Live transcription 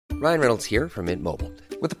Ryan Reynolds here from Mint Mobile.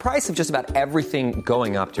 With the price of just about everything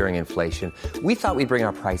going up during inflation, we thought we'd bring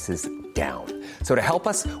our prices down. So to help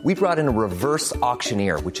us, we brought in a reverse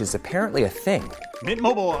auctioneer, which is apparently a thing. Mint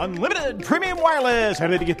Mobile Unlimited Premium Wireless. How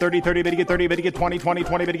to get 30, 30, bit to get 30, bit to get 20, 20,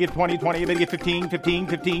 20, bit to get 20, 20, bit to get 15, 15,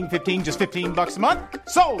 15, 15, just $15 a month?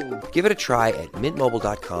 Sold! Give it a try at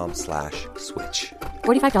mintmobile.com/switch.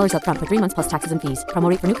 $45 up front for 3 months plus taxes and fees. Promo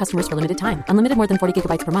rate for new customers for limited time. Unlimited more than 40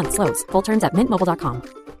 gigabytes per month. Slows full terms at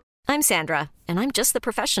mintmobile.com. I'm Sandra, and I'm just the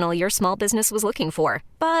professional your small business was looking for.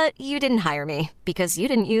 But you didn't hire me because you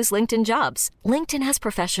didn't use LinkedIn Jobs. LinkedIn has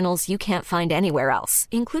professionals you can't find anywhere else,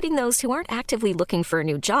 including those who aren't actively looking for a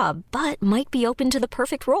new job, but might be open to the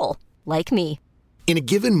perfect role, like me. In a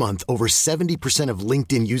given month, over 70% of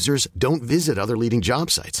LinkedIn users don't visit other leading job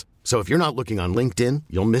sites. So if you're not looking on LinkedIn,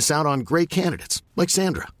 you'll miss out on great candidates like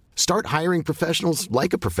Sandra. Start hiring professionals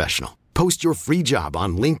like a professional. Post your free job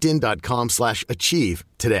on linkedin.com/achieve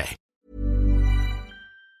today.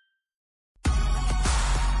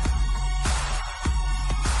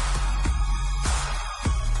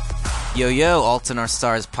 Yo, Alton Our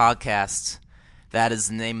Stars podcast. That is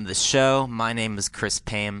the name of the show. My name is Chris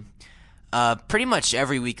Payne. Pretty much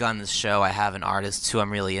every week on this show, I have an artist who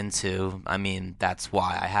I'm really into. I mean, that's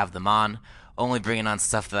why I have them on. Only bringing on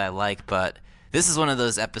stuff that I like, but this is one of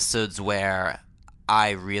those episodes where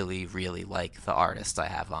I really, really like the artist I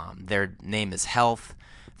have on. Their name is Health.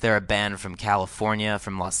 They're a band from California,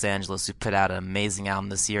 from Los Angeles, who put out an amazing album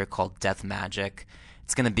this year called Death Magic.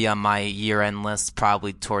 It's going to be on my year-end list,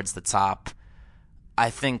 probably towards the top. I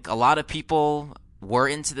think a lot of people were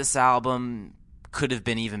into this album, could have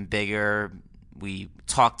been even bigger. We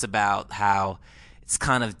talked about how it's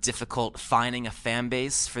kind of difficult finding a fan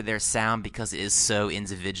base for their sound because it is so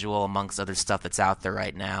individual amongst other stuff that's out there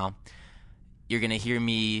right now. You're going to hear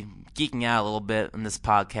me geeking out a little bit in this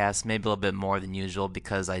podcast, maybe a little bit more than usual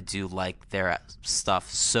because I do like their stuff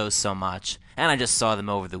so much. And I just saw them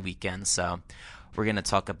over the weekend, so we're going to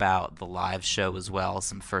talk about the live show as well,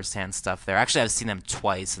 some firsthand stuff there. Actually, I've seen them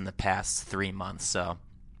twice in the past 3 months, so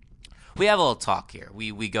we have a little talk here.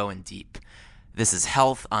 We go in deep. This is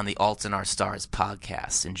Health on the Alton Our Stars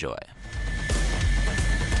podcast. Enjoy.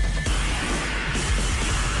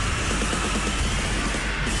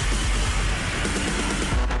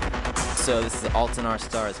 So this is the Alton Our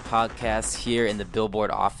Stars podcast here in the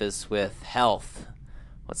Billboard office with Health.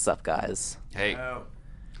 What's up, guys? Hey. Hello.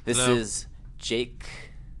 This Hello. is Jake.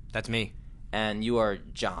 That's me. And you are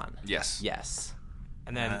John. Yes. Yes.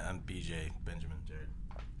 And then I'm BJ Benjamin Jared.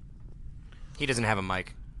 he doesn't have a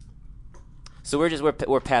mic. So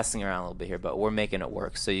we're passing around a little bit here, but we're making it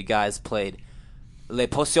work. So you guys played Les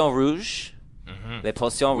Potions Rouges. Mm-hmm. Les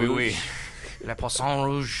Potions Rouges. Oui. La Poisson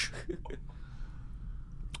Rouge.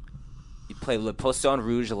 You played Le Potion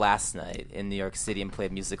Rouge last night in New York City and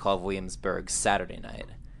played Music Hall of Williamsburg Saturday night.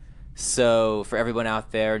 So for everyone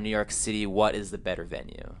out there, New York City, what is the better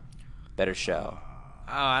venue? Better show? Oh,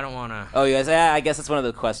 I don't want to. Oh, yes. I guess that's one of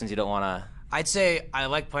the questions you don't want to. I'd say I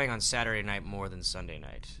like playing on Saturday night more than Sunday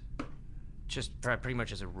night. Just pretty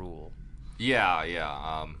much as a rule.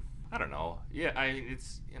 Yeah. I don't know. Yeah,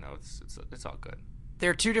 it's all good. There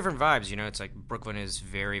are two different vibes, you know. It's like Brooklyn is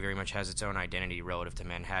very, very much has its own identity relative to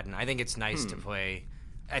Manhattan. I think it's nice to play.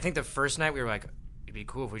 I think the first night we were like, it'd be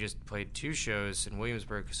cool if we just played 2 shows in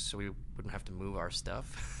Williamsburg so we wouldn't have to move our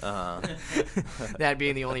stuff. That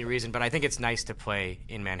being the only reason. But I think it's nice to play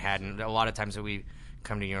in Manhattan. A lot of times that we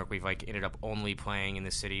come to New York, we've like ended up only playing in the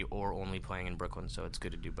city or only playing in Brooklyn, so it's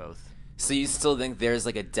good to do both. So you still think there's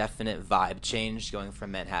like a definite vibe change going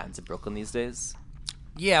from Manhattan to Brooklyn these days?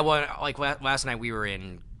 Yeah, well, like last night we were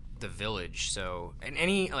in the Village, so and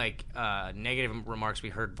any like negative remarks we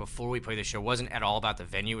heard before we played the show wasn't at all about the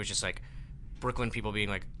venue. It was just like Brooklyn people being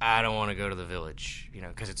like, I don't want to go to the Village, you know,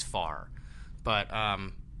 because it's far. But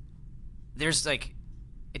there's like,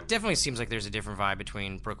 it definitely seems like there's a different vibe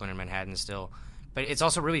between Brooklyn and Manhattan still. But it's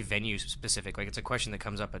also really venue specific. Like it's a question that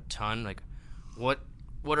comes up a ton. Like, what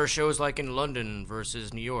are shows like in London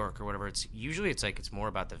versus New York or whatever? It's usually it's more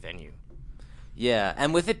about the venue. Yeah,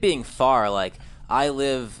 and with it being far, like, I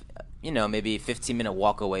live, you know, maybe a 15-minute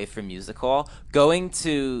walk away from Music Hall. Going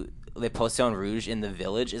to Les Potions Rouges in the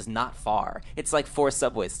Village is not far. It's like 4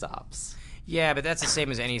 subway stops. Yeah, but that's the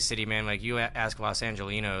same as any city, man. Like, you ask Los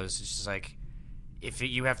Angelinos, it's just like, if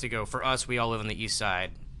you have to go, for us, we all live on the east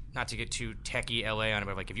side. Not to get too techie LA on it,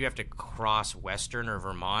 but like if you have to cross Western or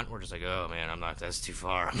Vermont, we're just like, oh man, that's too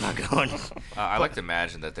far. I'm not going. I like to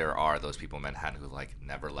imagine that there are those people in Manhattan who like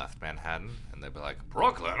never left Manhattan, and they'd be like,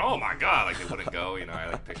 Brooklyn, oh my god, like they wouldn't go. You know,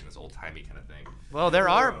 I like picturing this old timey kind of thing. Well, there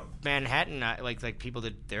are Manhattan like people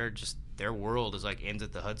that they're just their world is like ends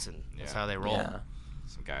at the Hudson. That's how they roll. Yeah.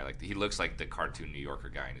 some guy like he looks like the cartoon New Yorker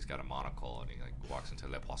guy, and he's got a monocle, and he like walks into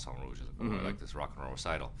Le Poisson Rouge. He's like, I like this rock and roll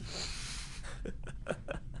recital.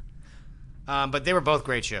 But they were both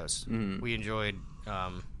great shows. We enjoyed.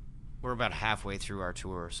 We're about halfway through our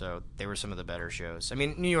tour, so they were some of the better shows. I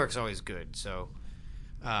mean, New York's always good, so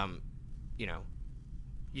you know,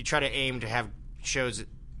 you try to aim to have shows that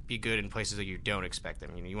be good in places that you don't expect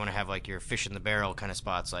them. You know, you want to have like your fish in the barrel kind of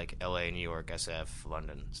spots, like L.A., New York, SF,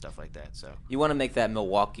 London, stuff like that. So you want to make that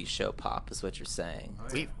Milwaukee show pop, is what you're saying.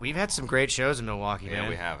 We've had some great shows in Milwaukee, man. Yeah,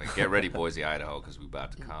 we have. And get ready, Boise, Idaho, because we're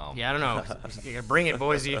about to come. Yeah, I don't know. You gotta bring it,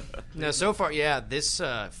 Boise. No, so far, yeah, this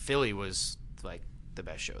Philly was like the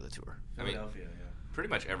best show of the tour. I mean, pretty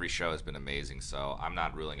much every show has been amazing, so I'm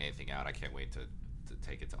not ruling anything out. I can't wait to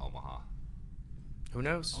take it to Omaha. Who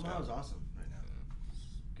knows? Omaha's awesome right now.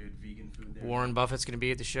 Good vegan food there. Warren Buffett's going to be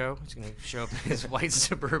at the show. He's going to show up in his white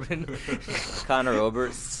Suburban. Conor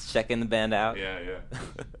Oberst checking the band out. Yeah.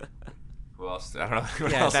 Who else? I don't know. Who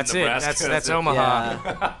Yeah, else that's in it. Nebraska? That's Omaha.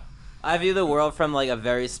 Yeah. I view the world from like a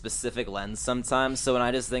very specific lens sometimes. So when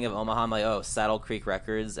I just think of Omaha, I'm like, oh, Saddle Creek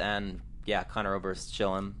Records and Conor Oberst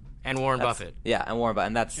chilling. And Warren Buffett. Yeah, and Warren Buffett,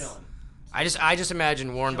 and that's. Chilling. I just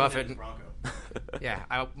imagine Warren Buffett. And Bronco.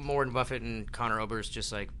 Warren Buffett and Conor Oberst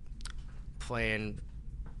just like playing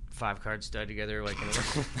 5-card stud together, like in a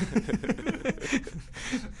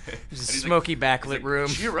just a smoky backlit room.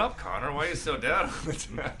 Cheer up, Connor. Why are you so down? It's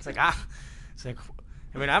like I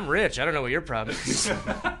mean, I'm rich. I don't know what your problem is.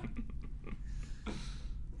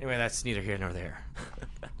 Anyway, that's neither here nor there.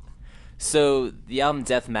 So the album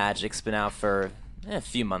Death Magic's been out for a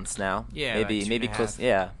few months now. Yeah, maybe like close. 2.5.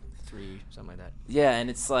 Yeah. 3, something like that. Yeah, and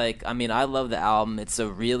it's like, I mean, I love the album. It's a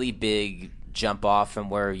really big jump off from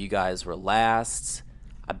where you guys were last.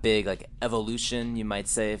 A big, like, evolution, you might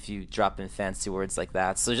say, if you drop in fancy words like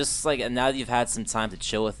that. So just, like, and now that you've had some time to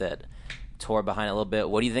chill with it, tour behind it a little bit,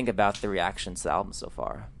 what do you think about the reaction to the album so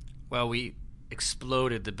far? Well, we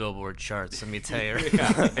exploded the Billboard charts, let me tell you.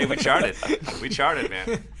 Hey, we charted. We charted,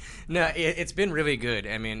 man. No, it's been really good.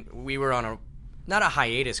 I mean, we were on not a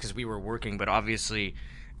hiatus because we were working, but obviously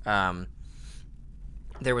there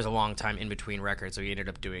was a long time in between records, so we ended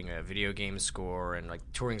up doing a video game score, and like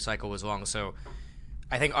touring cycle was long. So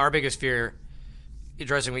I think our biggest fear,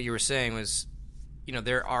 addressing what you were saying, was, you know,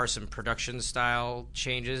 there are some production style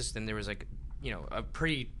changes. Then there was like, you know, a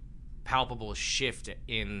pretty palpable shift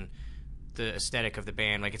in the aesthetic of the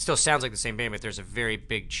band. Like, it still sounds like the same band, but there's a very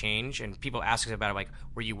big change. And people ask us about it, like,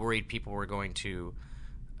 were you worried people were going to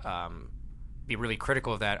be really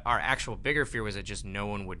critical of that? Our actual bigger fear was that just no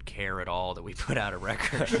one would care at all that we put out a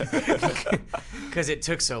record because it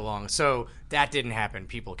took so long. So that didn't happen.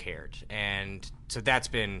 People cared. And so that's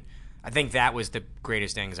been, I think that was the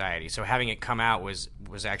greatest anxiety. So having it come out was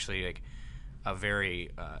actually like a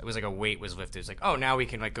very, it was like a weight was lifted. It's like, oh, now we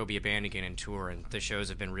can like go be a band again and tour, and the shows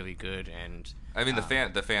have been really good. And I mean, the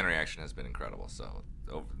fan reaction has been incredible. So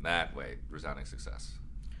over that way, resounding success.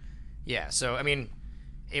 Yeah. So I mean,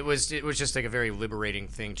 it was just like a very liberating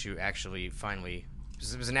thing to actually finally.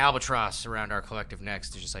 It was an albatross around our collective necks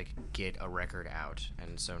to just like get a record out,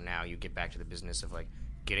 and so now you get back to the business of like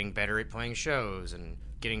getting better at playing shows and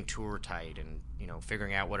getting tour tight, and you know,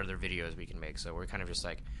 figuring out what other videos we can make. So we're kind of just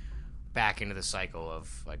like back into the cycle of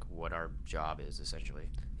like what our job is essentially.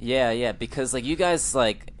 Yeah, because like you guys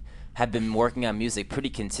like have been working on music pretty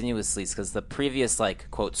continuously, because the previous like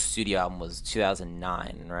quote studio album was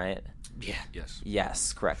 2009, right? Yeah.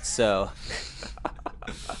 Yes, correct. So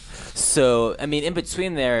so I mean, in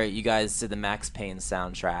between there, you guys did the Max Payne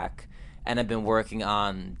soundtrack and have been working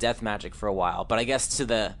on Death Magic for a while. But I guess to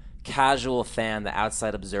the casual fan, the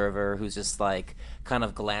outside observer who's just like kind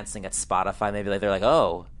of glancing at Spotify, maybe like they're like,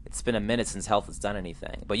 oh, it's been a minute since Health has done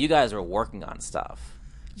anything. But you guys were working on stuff.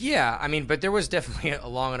 Yeah, I mean, but there was definitely a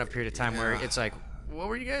long enough period of time where it's like, what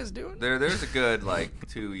were you guys doing? There's a good like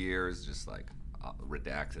 2 years just like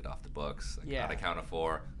redacted off the books. Like, not accounted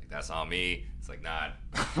for. Like, that's on me. It's like not.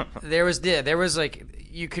 There was like,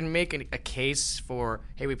 you can make a case for,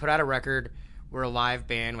 hey, we put out a record. We're a live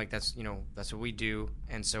band, like that's what we do,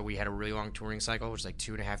 and so we had a really long touring cycle, which was like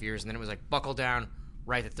 2.5 years, and then it was like buckle down,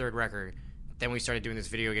 write the third record. Then we started doing this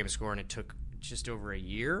video game score, and it took just over a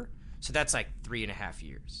year, so that's like 3.5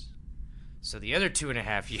 years. So the other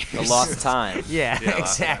 2.5 years, the lost time. yeah,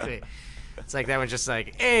 exactly. It's like that was just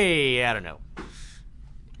like, hey, I don't know.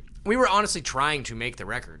 We were honestly trying to make the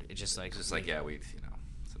record. It's just like we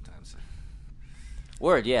sometimes.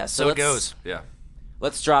 Word, yeah. So it goes. Yeah.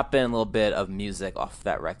 Let's drop in a little bit of music off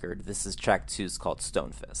that record. This is track 2. It's called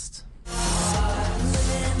Stone Fist.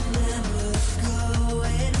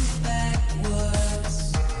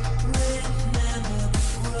 Backwards, remember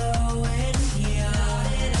growing young.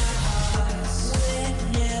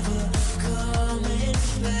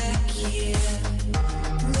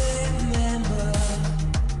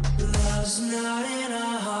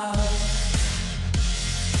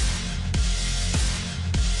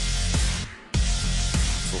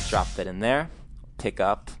 drop that in there. Pick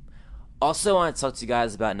up. Also, want to talk to you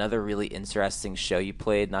guys about another really interesting show you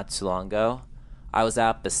played not too long ago. I was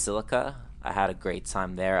at Basilica. I had a great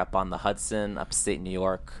time there up on the Hudson, upstate New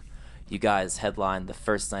York. You guys headlined the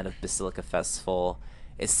first night of Basilica Festival.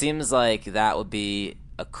 It seems like that would be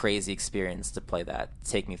a crazy experience to play that.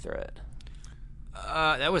 Take me through it.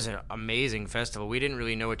 That was an amazing festival. We didn't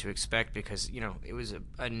really know what to expect because, it was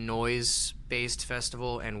a noise-based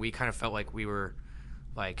festival, and we kind of felt like we were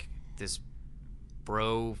like this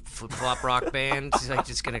bro flip-flop rock band, like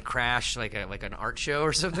just gonna crash like an art show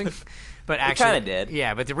or something. But actually, kind of did.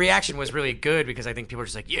 Yeah, but the reaction was really good because I think people were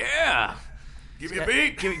just like, "Yeah, Give me a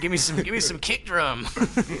beat. give me some kick drum."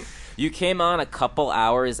 You came on a couple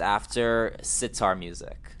hours after sitar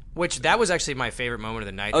music. Which that was actually my favorite moment of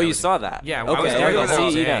the night. Oh, you saw that? Yeah, okay. I was there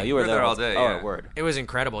all day. You were there all day. Oh, Yeah. word. It was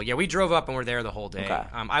incredible. Yeah, we drove up and were there the whole day. Okay.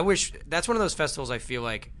 I wish that's one of those festivals I feel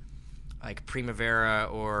like Primavera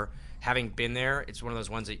or having been there, it's one of those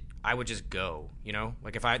ones that I would just go.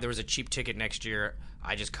 Like if there was a cheap ticket next year,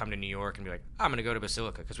 I just come to New York and be like, I'm gonna go to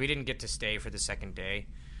Basilica because we didn't get to stay for the second day.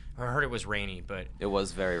 I heard it was rainy, but it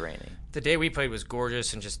was very rainy. The day we played was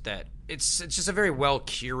gorgeous, and just that it's just a very well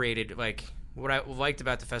curated. Like what I liked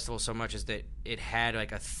about the festival so much is that it had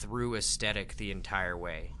like a through aesthetic the entire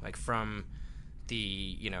way, like from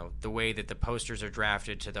the the way that the posters are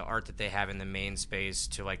drafted to the art that they have in the main space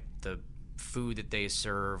to like the food that they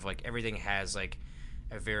serve. Like everything has like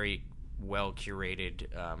a very well curated,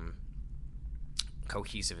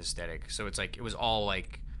 cohesive aesthetic. So it's like it was all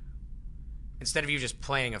like. Instead of you just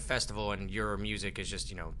playing a festival and your music is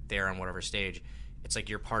just, there on whatever stage, it's like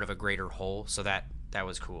you're part of a greater whole. So that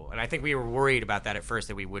was cool. And I think we were worried about that at first,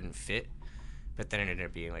 that we wouldn't fit. But then it ended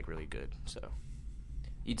up being, like, really good. So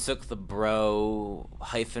you took the bro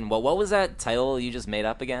hyphen. What was that title you just made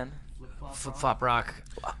up again? Flip-flop rock.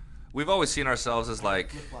 We've always seen ourselves as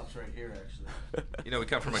like... Flip-flops right here, actually. We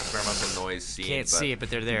come from experimental noise scene. Can't see it,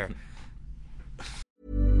 but they're there.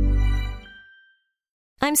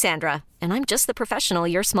 I'm Sandra, and I'm just the professional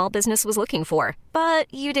your small business was looking for. But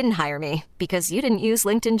you didn't hire me because you didn't use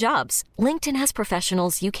LinkedIn Jobs. LinkedIn has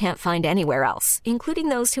professionals you can't find anywhere else, including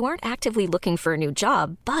those who aren't actively looking for a new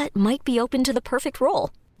job, but might be open to the perfect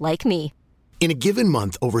role, like me. In a given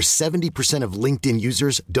month, over 70% of LinkedIn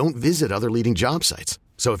users don't visit other leading job sites.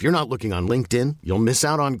 So if you're not looking on LinkedIn, you'll miss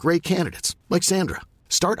out on great candidates like Sandra.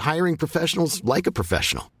 Start hiring professionals like a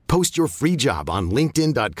professional. Post your free job on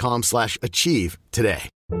linkedin.com/achieve today.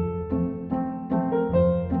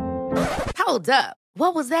 Hold up.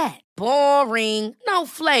 What was that? Boring. No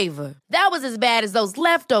flavor. That was as bad as those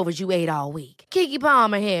leftovers you ate all week. Keke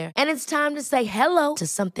Palmer here. And it's time to say hello to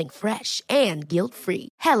something fresh and guilt-free.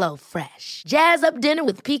 Hello Fresh. Jazz up dinner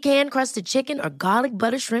with pecan-crusted chicken or garlic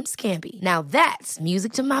butter shrimp scampi. Now that's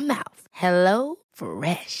music to my mouth. Hello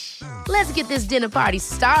Fresh. Let's get this dinner party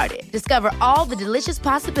started. Discover all the delicious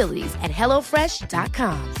possibilities at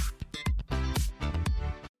HelloFresh.com.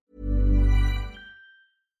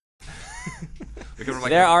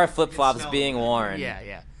 There are flip-flops being worn.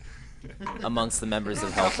 Yeah. Amongst the members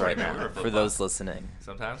of Health right now, for those listening.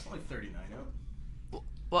 Sometimes. It's like 39 out.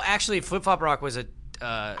 Well, actually, flip-flop rock was a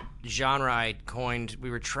genre I coined.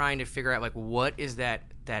 We were trying to figure out, like, what is that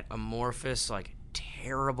amorphous, like,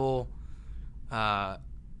 terrible...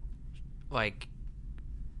 like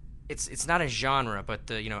it's not a genre, but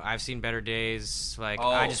I've seen better days, like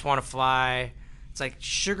I Just Want to Fly. It's like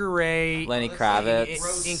Sugar Ray, Lenny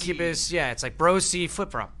Kravitz, Incubus. Yeah, it's like Bro C,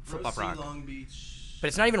 flip rock. Long Beach. But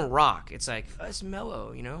it's not even rock. It's like it's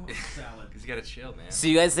mellow, Because you gotta chill, man. So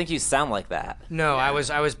you guys think you sound like that? No, I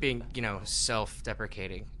was being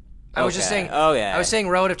self-deprecating. I was just saying. Oh yeah. I was saying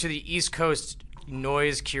relative to the East Coast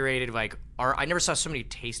noise curated like art. I never saw so many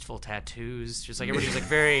tasteful tattoos. Just like everybody's like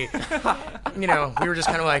very, we were just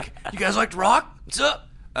kind of like, you guys like rock? What's up?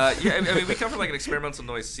 Yeah, I mean, we come from like an experimental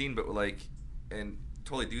noise scene, but like, and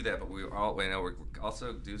totally do that. But we're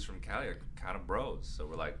also dudes from Cali are kind of bros, so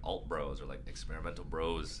we're like alt bros or like experimental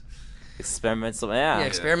bros. Experimental, yeah,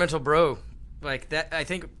 experimental bro, like that. I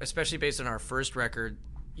think especially based on our first record,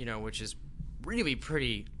 which is really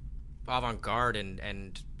pretty avant-garde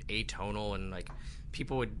and atonal, and like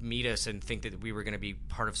people would meet us and think that we were going to be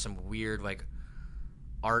part of some weird like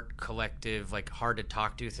art collective, like hard to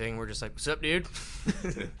talk to thing. We're just like, what's up, dude?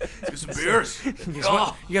 Let's get some beers. You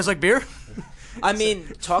guys like beer? I mean,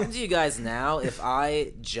 talking to you guys now, if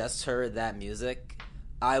I just heard that music,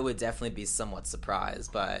 I would definitely be somewhat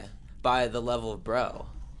surprised by the level of bro.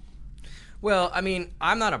 Well, I mean,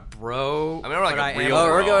 I'm not a bro. I mean, we're like but a real Oh,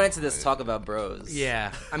 we're bro. going into this talk about bros.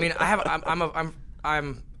 Yeah, I mean,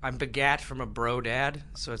 I'm I'm begat from a bro dad,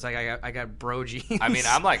 so it's like I got bro genes. I mean,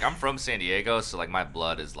 I'm from San Diego, so like my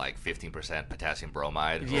blood is like 15% potassium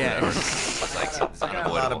bromide. Yeah, it's like it's I got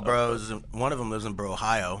a lot of bros. One of them lives in Bro,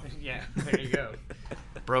 Ohio. Yeah, there you go.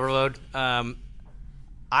 Bro reload.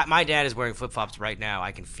 My dad is wearing flip flops right now.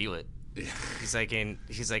 I can feel it. He's like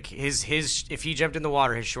his if he jumped in the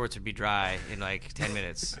water, his shorts would be dry in like 10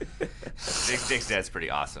 minutes. Dick's dad's pretty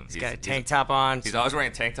awesome. He's got a tank top on. He's always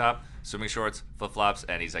wearing a tank top, swimming shorts, flip flops,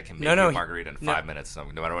 and he's like can make you a margarita in 5 minutes. So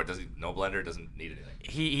no matter what, no blender, doesn't need anything.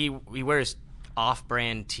 He wears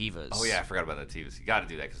off-brand Tevas. Oh yeah, I forgot about the Tevas. You got to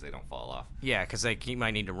do that because they don't fall off. Yeah, because like he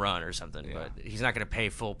might need to run or something, but he's not going to pay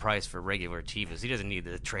full price for regular Tevas. He doesn't need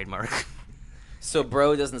the trademark. So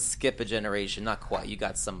bro doesn't skip a generation. Not quite. You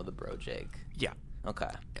got some of the bro, Jake. Yeah. Okay.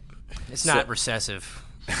 It's not recessive.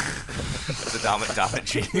 It's a dominant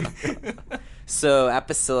gene. So at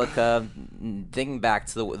Basilica, thinking back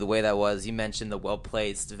to the way that was, you mentioned the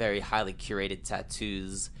well-placed, very highly curated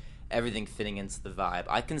tattoos, everything fitting into the vibe.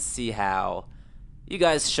 I can see how you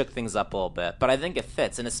guys shook things up a little bit, but I think it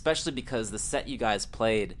fits, and especially because the set you guys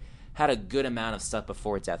played had a good amount of stuff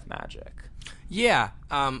before Death Magic. Yeah.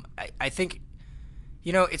 I think...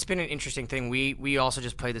 You know, it's been an interesting thing. We also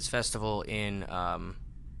just played this festival in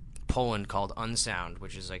Poland called Unsound,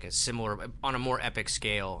 which is like a similar, on a more epic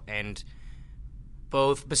scale. And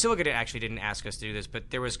both Basilica actually didn't ask us to do this,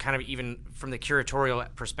 but there was kind of, even from the curatorial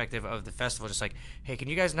perspective of the festival, just like, hey, can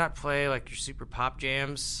you guys not play like your super pop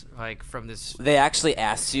jams like from this? They actually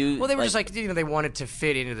asked you. Well, they were just like, you know, they wanted to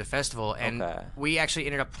fit into the festival, and we actually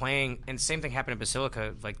ended up playing. And same thing happened at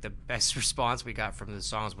Basilica. Like the best response we got from the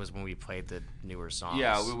songs was when we played the newer songs.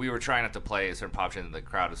 Yeah, we were trying not to play a certain pop jam, and the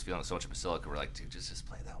crowd was feeling so much of Basilica. We're like, dude, just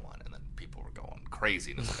play that one. People were going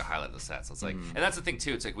crazy, and it's like a highlight of the set. So it's like, and that's the thing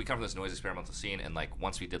too. It's like we come from this noise experimental scene, and like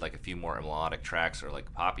once we did like a few more melodic tracks or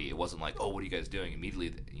like poppy, it wasn't like, oh, what are you guys doing?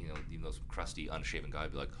 Immediately, you know, even those crusty, unshaven guy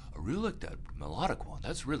would be like, I really like that melodic one.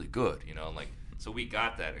 That's really good, you know. And like, so we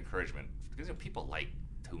got that encouragement because you know, people like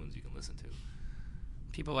tunes you can listen to.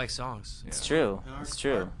 People like songs. It's true. It's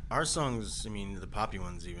true. Our songs, I mean, the poppy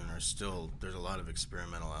ones even are still. There's a lot of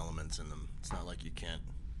experimental elements in them. It's not like you can't.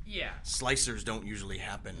 Yeah, slicers don't usually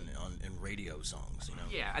happen in radio songs, you know.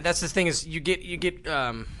 Yeah, and that's the thing is you get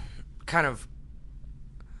kind of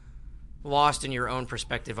lost in your own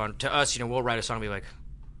perspective on. To us, you know, we'll write a song and be like,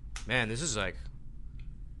 man, this is a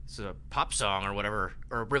pop song or whatever,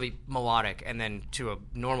 or really melodic, and then to a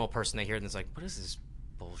normal person they hear it and it's like, what is this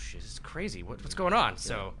bullshit? It's crazy. What's going on?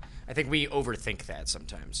 So I think we overthink that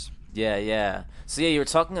sometimes. Yeah. So yeah, you were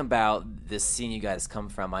talking about this scene you guys come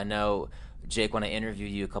from. I know, Jake, when I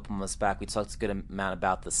interviewed you a couple months back, we talked a good amount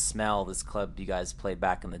about the Smell, this club you guys played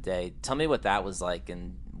back in the day. Tell me what that was like,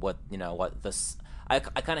 and what this. I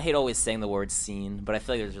kind of hate always saying the word scene, but I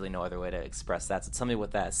feel like there's really no other way to express that. So tell me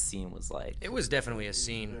what that scene was like. It was definitely a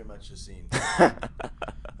scene. Very much a scene. But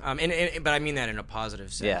I mean that in a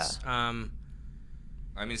positive sense. Yeah.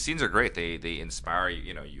 I mean, scenes are great. They inspire you.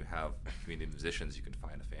 You know, you have community musicians. You can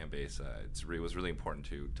find a fan base. It was really important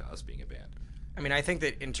to us being a band. I mean, I think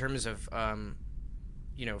that in terms of,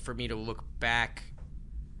 you know, for me to look back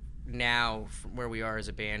now from where we are as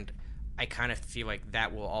a band, I kind of feel like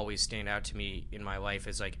that will always stand out to me in my life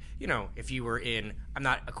as like, you know, if you were in, I'm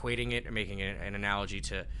not equating it or making an analogy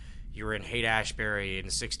to you were in Haight-Ashbury in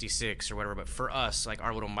 66 or whatever, but for us, like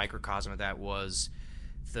our little microcosm of that was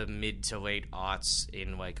the mid to late aughts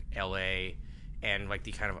in like LA and like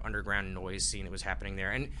the kind of underground noise scene that was happening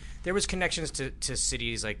there. And there was connections to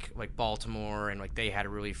cities like Baltimore, and like they had a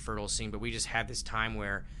really fertile scene, but we just had this time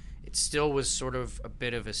where it still was sort of a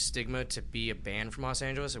bit of a stigma to be a band from Los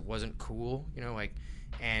Angeles. It wasn't cool, you know, like,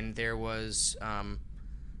 and there was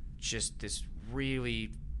just this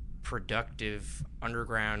really productive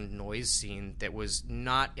underground noise scene that was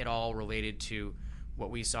not at all related to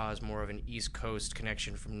what we saw as more of an East Coast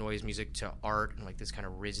connection from noise music to art and like this kind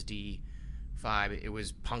of RISD vibe. It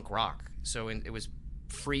was punk rock, so it was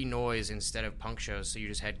free noise instead of punk shows. So you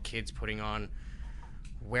just had kids putting on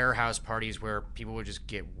warehouse parties where people would just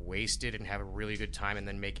get wasted and have a really good time, and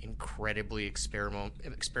then make incredibly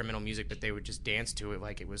experimental music that they would just dance to it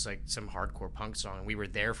like it was like some hardcore punk song. And we were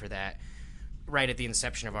there for that right at the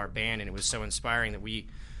inception of our band, and it was so inspiring that we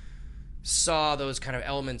saw those kind of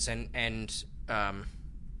elements and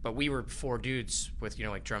but we were four dudes with, you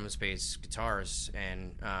know, like drums, bass, guitars,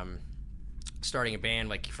 and starting a band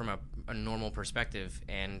like from a normal perspective,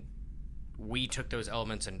 and we took those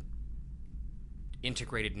elements and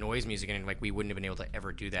integrated noise music in, and like we wouldn't have been able to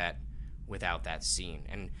ever do that without that scene.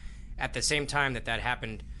 And at the same time that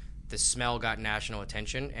happened, the Smell got national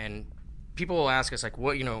attention, and people will ask us like,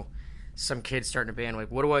 what, you know, some kids starting a band,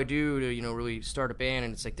 like, what do I do to, really start a band?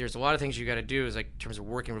 And it's like, there's a lot of things you got to do, is like, in terms of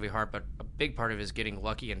working really hard, but a big part of it is getting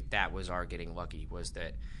lucky, and that was our getting lucky, was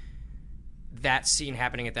that scene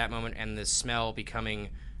happening at that moment and the smell becoming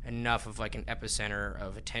enough of like an epicenter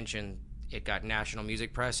of attention. It got national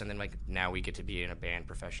music press, and then like now we get to be in a band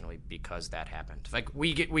professionally because that happened. Like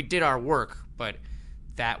we did our work, but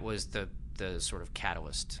that was the sort of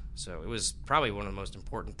catalyst. So it was probably one of the most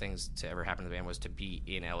important things to ever happen to the band, was to be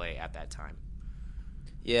in LA at that time.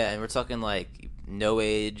 Yeah, and we're talking like No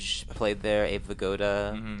Age played there, Abe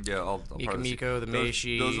Vigoda. Mm-hmm. Yeah, all Mika Miko, the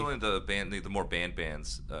Meishi. Those are only the more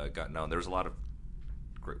bands got known. There was a lot of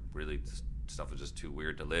great, really stuff that was just too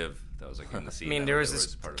weird to live. That was like in the scene. I mean, there was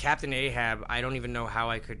this Captain Ahab. I don't even know how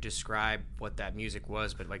I could describe what that music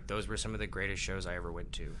was, but like those were some of the greatest shows I ever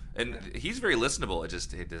went to. And he's very listenable. It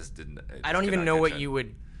just didn't. I don't even know what you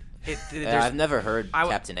would. I've never heard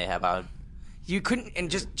Captain Ahab. You couldn't, and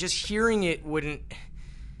just hearing it wouldn't.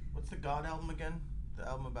 What's the God album again? The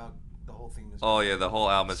album about the whole theme is. Oh yeah, the whole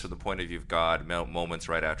album is from the point of view of God. Moments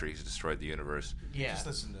right after he's destroyed the universe. Yeah. Just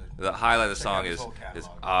listen to. The highlight of the song is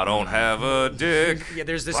I don't have a dick. Yeah,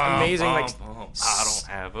 there's this amazing I don't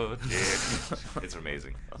have a dick. It's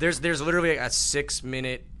amazing. There's literally a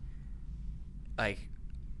 6-minute like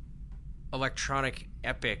electronic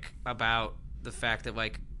epic about the fact that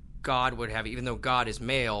like God would have, even though God is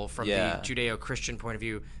male from the Judeo-Christian point of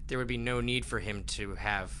view, there would be no need for him to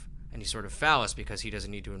have any sort of phallus because he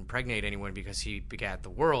doesn't need to impregnate anyone because he begat the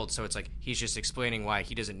world. So it's like he's just explaining why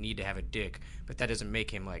he doesn't need to have a dick, but that doesn't make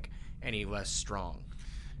him like any less strong.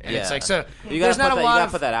 And it's like, so there's not a lot. You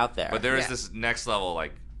gotta put that out there. But there is this next level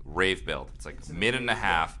like rave build. It's like minute and a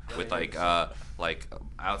half with like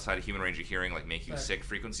outside of human range of hearing, like make you sick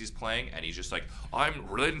frequencies playing, and he's just like, I'm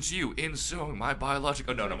relating to you in song, my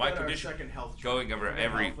biological my condition going over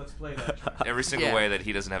every single way that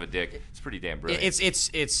he doesn't have a dick. It's pretty damn brilliant.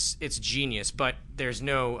 It's genius, but there's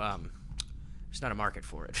no there's not a market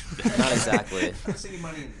for it. Not exactly.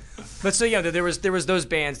 But so there was those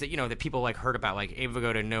bands that that people like heard about, like Abe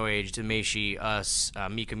Vigoda, No Age, Meishi, Us,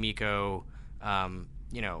 Mika Miko,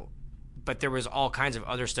 but there was all kinds of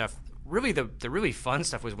other stuff. Really, the really fun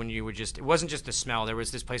stuff was when you would it wasn't just the smell. There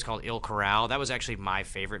was this place called Il Corral. That was actually my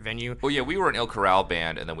favorite venue. Well, yeah, we were an Il Corral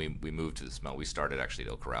band, and then we moved to the smell. We started actually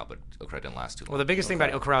at Il Corral, but Il Corral didn't last too long. Well, the biggest thing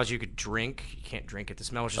about Il Corral is you could drink. You can't drink at the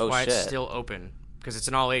smell, which is why it's still open. Because it's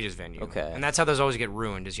an all-ages venue. Okay. And that's how those always get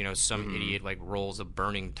ruined, is, some idiot, like, rolls a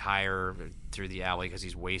burning tire through the alley because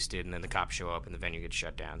he's wasted, and then the cops show up and the venue gets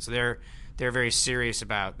shut down. So they're very serious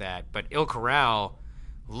about that. But Il Corral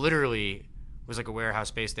literally was like a warehouse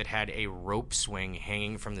space that had a rope swing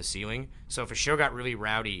hanging from the ceiling. So if a show got really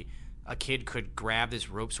rowdy, a kid could grab this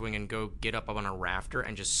rope swing and go get up on a rafter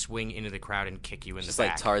and just swing into the crowd and kick you in the back. Just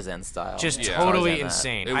like Tarzan style. Just totally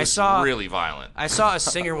insane. It was really violent. I saw a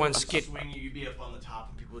singer once You'd be up on the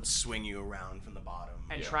top and people would swing you around from the bottom.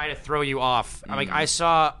 And try to throw you off. Like, I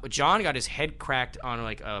saw John got his head cracked on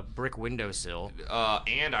like a brick windowsill.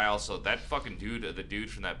 And I also, that fucking dude, the dude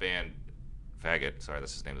from that band, Faggot, sorry,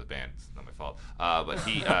 that's his name of the band, it's not my fault. But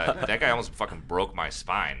he, that guy almost fucking broke my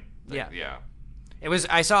spine. Yeah. It was.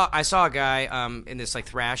 I saw a guy in this like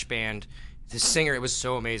thrash band. This singer. It was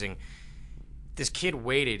so amazing. This kid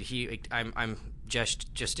waited. I'm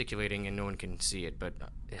just gesticulating and no one can see it, but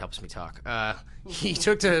it helps me talk. He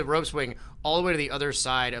took the rope swing all the way to the other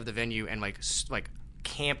side of the venue and like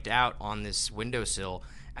camped out on this windowsill.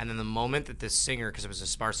 And then the moment that this singer, because it was a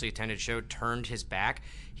sparsely attended show, turned his back,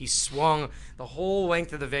 he swung the whole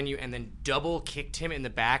length of the venue and then double kicked him in the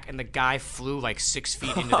back, and the guy flew like 6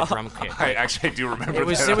 feet into the drum kit. I actually do remember it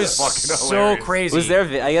was, that. It was so crazy. Was there?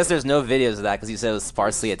 I guess there's no videos of that because you said it was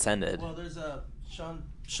sparsely attended. Well, there's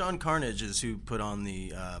Sean Carnage is who put on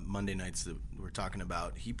the Monday nights that we're talking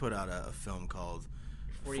about. He put out a film called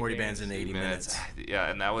 40 Bands in 80 Minutes. Yeah,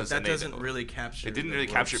 and that was... But that doesn't really capture... It didn't really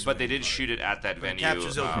capture it, but they did shoot it at that venue. It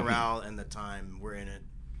captures Il Corral and the time we're in it.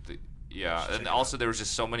 And also there was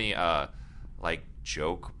just so many, like,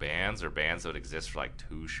 joke bands or bands that would exist for, like,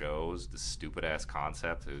 2 shows. This stupid-ass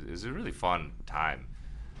concept. It was a really fun time.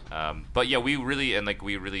 But yeah, we really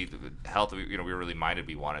we were really minded.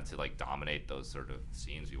 We wanted to like dominate those sort of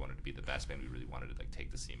scenes. We wanted to be the best band. We really wanted to like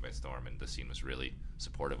take the scene by storm, and the scene was really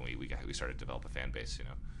supportive. And we started to develop a fan base.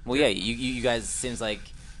 Well, yeah, you guys seems like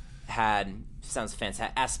sounds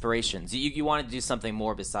fantastic aspirations. You wanted to do something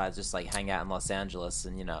more besides just like hang out in Los Angeles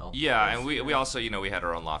and Yeah, and we also we had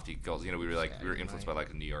our own lofty goals. We were influenced by like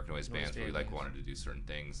a New York noise bands, but we like wanted to do certain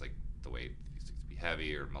things like the way it used to be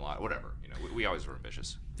heavy or melodic, whatever. We always were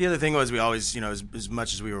ambitious. The other thing was we always, as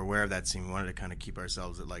much as we were aware of that scene, we wanted to kind of keep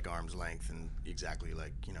ourselves at like arm's length and exactly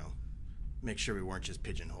like, make sure we weren't just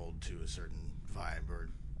pigeonholed to a certain vibe or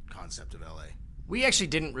concept of LA. We actually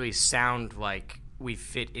didn't really sound like we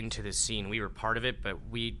fit into the scene. We were part of it, but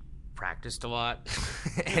we practiced a lot.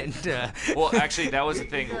 And well, actually, that was the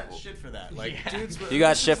thing. You got shit for that. Like, dudes, you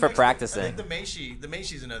got shit for like, practicing. I think the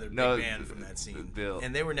Macy's another big band from that scene. Bill.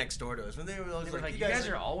 And they were next door to us. When they were like, you guys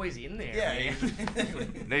are always in there. Yeah.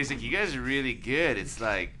 No, he's like, you guys are really good. It's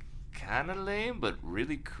like kind of lame, but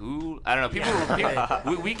really cool. I don't know.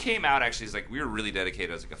 People we came out actually. It's like we were really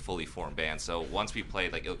dedicated as like a fully formed band. So once we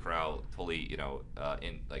played like Il Corral, totally,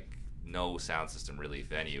 in like no sound system really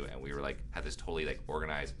venue, and we were like had this totally like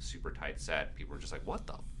organized, super tight set. People were just like, "What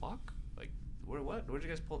the fuck? Like, what did you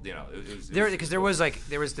guys pull?" You know, there was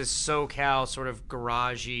this SoCal sort of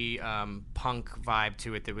garagey punk vibe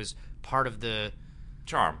to it that was part of the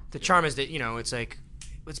charm. The charm is that it's like,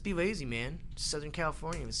 let's be lazy, man. Southern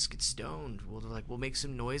California, let's get stoned. We'll make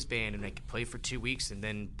some noise band and like play for 2 weeks and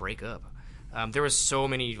then break up. There was so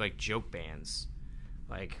many like joke bands,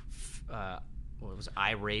 like what was it?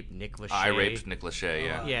 I Raped Nick Lachey. I Raped Nick Lachey,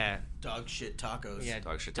 yeah. Yeah. Dog Shit Tacos. Yeah,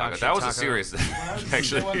 Dog Shit Tacos. That was a serious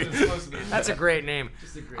actually. That's a great name.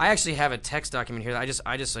 I actually have a text document here. I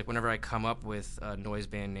just like whenever I come up with noise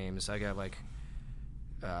band names, I got like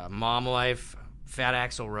Mom Life, Fat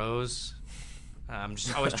Axl Rose. I'm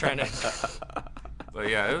just always trying to. But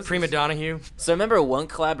yeah, it was Prima Donahue. So I remember one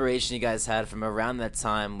collaboration you guys had from around that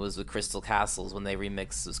time was with Crystal Castles when they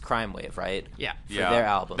remixed was Crime Wave, right? Yeah. For their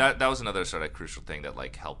album. That was another sort of crucial thing that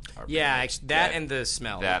like helped our band. Actually, that and the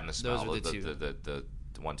smell. That and the smell. Those were the two. The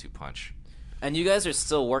 1-2 punch. And you guys are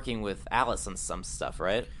still working with Alice on some stuff,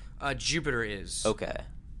 right? Jupiter is. Okay.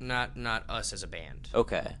 Not us as a band.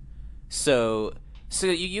 Okay. So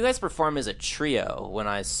you guys perform as a trio when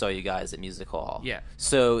I saw you guys at Music Hall. Yeah.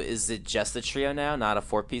 So is it just a trio now, not a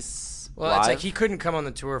 4-piece Well, live? it's like he couldn't come on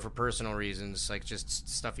the tour for personal reasons, like just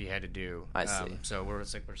stuff he had to do. I see. So we're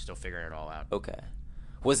still figuring it all out. Okay.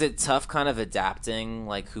 Was it tough kind of adapting,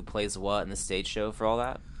 like who plays what in the stage show for all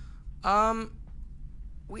that?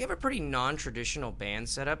 We have a pretty non-traditional band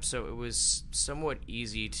setup, so it was somewhat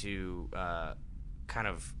easy to kind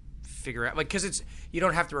of figure out, like, because you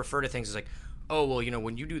don't have to refer to things as like, oh well,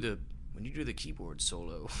 when you do the keyboard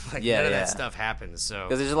solo, like none of that stuff happens. So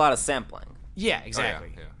because there's a lot of sampling. Yeah,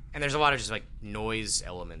 exactly. Oh, yeah. And there's a lot of just like noise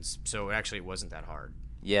elements, so actually it wasn't that hard.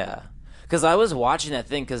 Yeah. Because I was watching that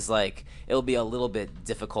thing because, like, it'll be a little bit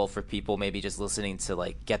difficult for people maybe just listening to,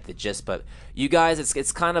 like, get the gist. But you guys,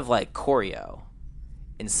 it's kind of like choreo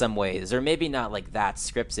in some ways. Or maybe not, like, that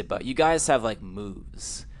scripted. But you guys have, like,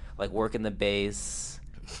 moves. Like, working the bass.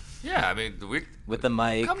 Yeah, I mean, with the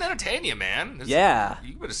mic. Come entertain you, man. Yeah.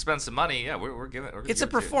 You better spend some money. Yeah, we're giving It's a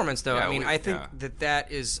performance, though. Yeah, I mean, I think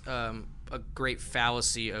that is a great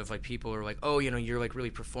fallacy of like people are like, oh, you're like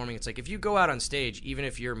really performing. It's like if you go out on stage, even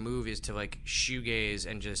if your move is to like shoegaze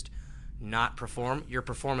and just not perform, your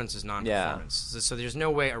performance is non-performance. So there's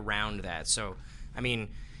no way around that. So I mean,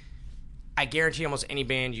 I guarantee almost any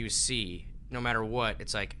band you see, no matter what,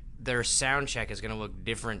 it's like their sound check is going to look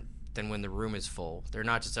different than when the room is full. They're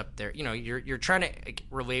not just up there. You're trying to like,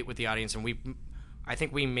 relate with the audience, and I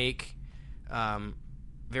think we make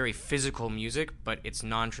very physical music, but it's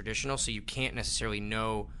non-traditional, so you can't necessarily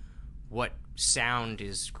know what sound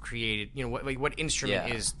is created. What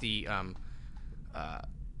instrument is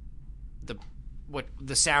what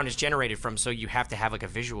the sound is generated from. So you have to have like a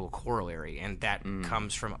visual corollary, and that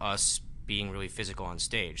comes from us being really physical on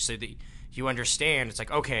stage. So that you understand, it's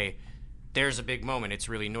like, okay, there's a big moment. It's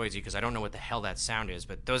really noisy because I don't know what the hell that sound is,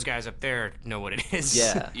 but those guys up there know what it is.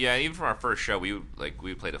 Yeah, yeah. Even from our first show, we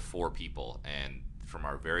would play to 4 people, and from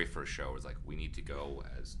our very first show, it was like, we need to go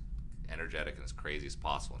as energetic and as crazy as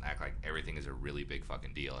possible and act like everything is a really big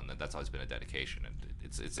fucking deal, and that's always been a dedication, and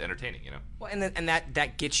it's entertaining, Well, and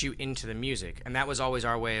that gets you into the music, and that was always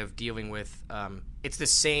our way of dealing with. It's the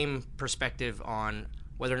same perspective on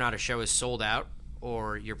whether or not a show is sold out,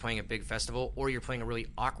 or you're playing a big festival, or you're playing a really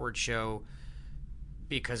awkward show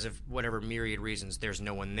because of whatever myriad reasons. There's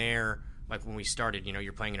no one there. Like when we started,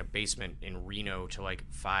 you're playing in a basement in Reno to like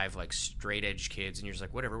 5 like straight edge kids, and you're just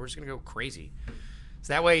like, whatever, we're just gonna go crazy.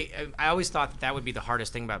 So that way, I always thought that would be the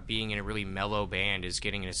hardest thing about being in a really mellow band, is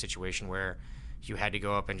getting in a situation where you had to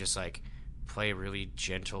go up and just like play really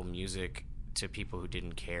gentle music to people who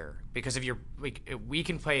didn't care. Because if we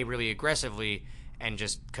can play really aggressively and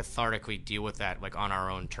just cathartically deal with that like on our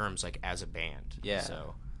own terms, like as a band. Yeah.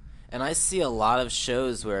 So, and I see a lot of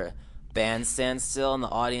shows where band stands still and the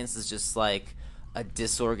audience is just like a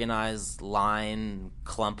disorganized line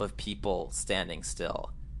clump of people standing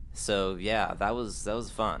still. So yeah, that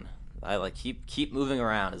was fun. I like keep moving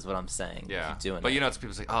around is what I'm saying. Yeah. Keep doing but it. it's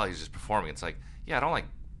people say, oh, he's just performing. It's like, yeah, I don't like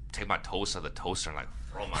take my toast out of the toaster and like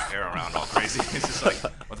throw my hair around all crazy. It's just like,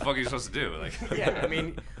 what the fuck are you supposed to do? Like, yeah, I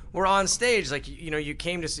mean, we're on stage, like, you know, you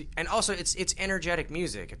came to see, and also it's energetic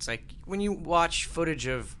music. It's like when you watch footage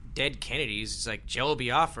of dead Kennedys, it's like Jello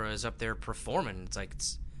Biafra is up there performing. It's like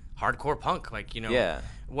it's hardcore punk, like, you know. Yeah.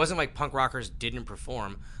 It wasn't like punk rockers didn't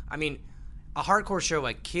perform. I mean, a hardcore show,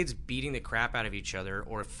 like kids beating the crap out of each other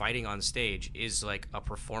or fighting on stage, is like a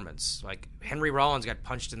performance. Like Henry Rollins got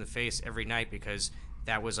punched in the face every night because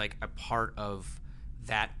that was like a part of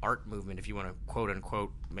that art movement, if you want to quote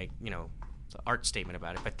unquote make, you know, an art statement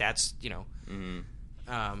about it. But that's, you know,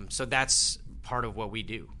 so that's part of what we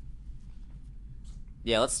do.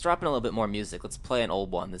 Yeah, let's drop in a little bit more music. Let's play an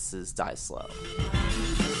old one. This is Die Slow.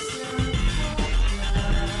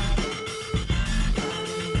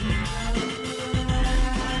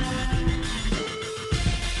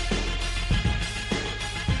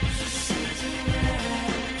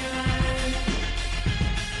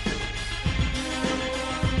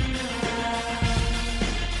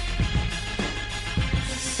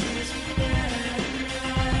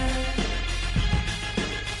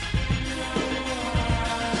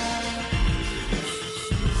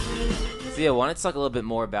 Yeah, I want to talk a little bit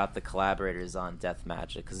more about the collaborators on Death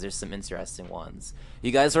Magic, because there's some interesting ones.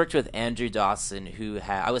 You guys worked with Andrew Dawson, who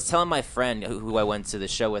I was telling my friend who I went to the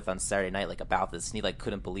show with on Saturday night, like, about this, and he, like,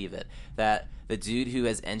 couldn't believe it, that the dude who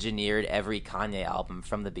has engineered every Kanye album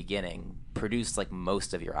from the beginning produced, like,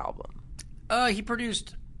 most of your album. He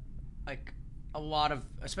produced, like, a lot of,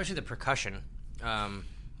 especially the percussion.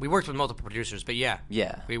 We worked with multiple producers, but yeah,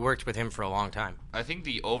 we worked with him for a long time. I think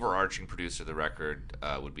the overarching producer of the record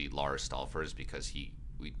would be Lars Stolfers, because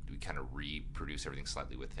we kind of reproduced everything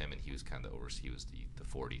slightly with him, and he was kind of he was the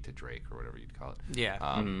 40 to Drake or whatever you'd call it.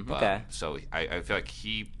 Yeah. Okay. So I feel like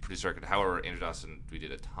he produced the record. However, Andrew Dawson, we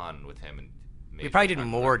did a ton with him, and we probably did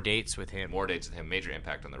more dates with him. More dates with him, major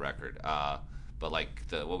impact on the record. But like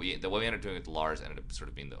what we ended up doing with Lars ended up sort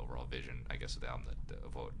of being the overall vision, I guess, of the album.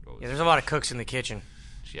 Of what was, there's a lot of cooks in the kitchen.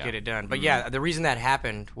 Yeah. Get it done. But yeah, the reason that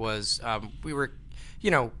happened was we were,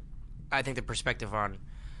 you know, I think the perspective on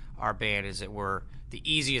our band is that the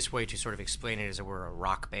easiest way to sort of explain it is that we're a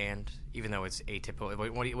rock band, even though it's atypical,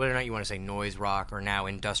 whether or not you want to say noise rock or now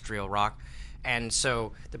industrial rock. And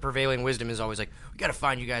so the prevailing wisdom is always like, we got to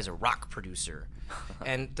find you guys a rock producer.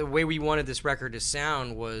 And the way we wanted this record to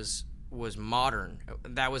sound was modern.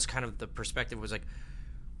 That was kind of the perspective, was like,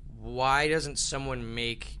 why doesn't someone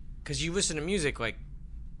make, because you listen to music like,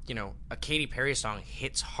 you know, a Katy Perry song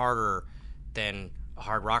hits harder than a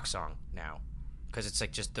hard rock song now, because it's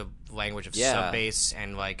like just the language of sub bass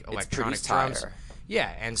and like electronic drums.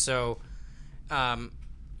 Yeah, and so,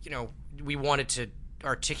 you know, we wanted to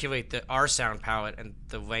articulate our sound palette and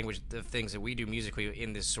the language, the things that we do musically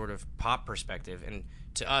in this sort of pop perspective. And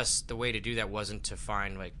to us, the way to do that wasn't to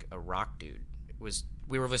find like a rock dude.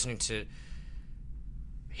 We were listening to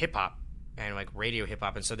hip hop and like radio hip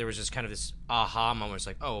hop, and so there was just kind of this aha moment. It's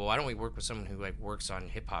like, oh, well, why don't we work with someone who like works on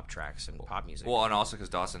hip hop tracks and pop music? Well, and also because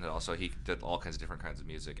Dawson he did all kinds of different kinds of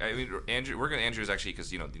music. I mean, working with Andrew is actually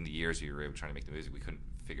because, you know, in the years we were trying to make the music, we couldn't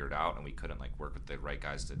figure it out, and we couldn't like work with the right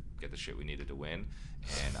guys to get the shit we needed to win.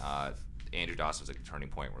 And Andrew Dawson was like a turning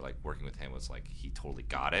point where like working with him was like he totally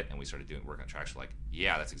got it, and we started working on tracks. We're like,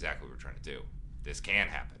 yeah, that's exactly what we're trying to do. This can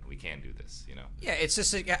happen. We can do this. You know. Yeah, it's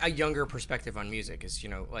just a younger perspective on music. Is, you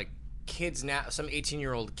know, like, kids now, some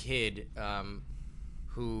 18-year-old kid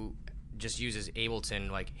who just uses Ableton,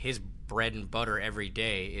 like, his bread and butter every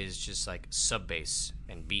day is just like sub bass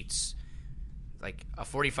and beats. Like a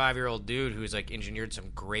 45-year-old dude who's like engineered some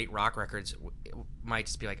great rock records might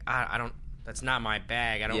just be like, I don't, that's not my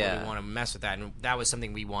bag. I don't really want to mess with that. And that was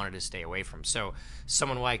something we wanted to stay away from. So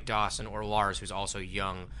someone like Dawson or Lars, who's also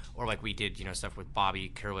young, or like we did, you know, stuff with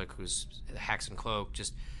Bobby Kerlick, who's Hacks and Cloak,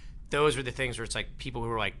 just those were the things where it's like people who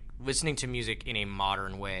were like listening to music in a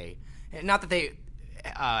modern way. And not that they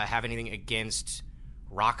have anything against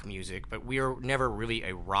rock music, but we were never really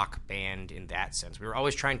a rock band in that sense. We were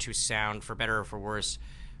always trying to sound, for better or for worse,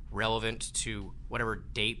 relevant to whatever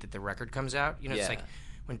date that the record comes out. You know, it's like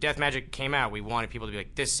when Death Magic came out, we wanted people to be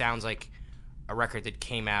like, this sounds like a record that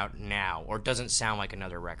came out now, or doesn't sound like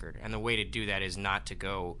another record. And the way to do that is not to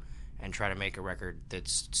go and try to make a record that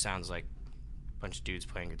sounds like a bunch of dudes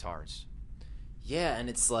playing guitars. Yeah, and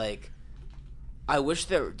it's like, I wish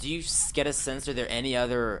do you get a sense, are there any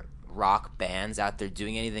other rock bands out there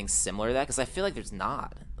doing anything similar to that? Because I feel like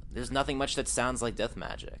there's nothing much that sounds like Death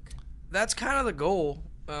Magic. That's kind of the goal.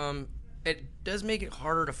 It does make it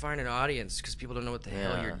harder to find an audience because people don't know what the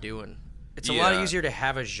hell you're doing. It's a lot easier to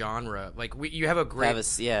have a genre. Like you have a great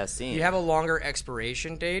scene. You have a longer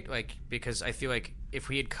expiration date, like because I feel like if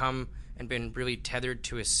we had come and been really tethered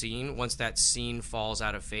to a scene, once that scene falls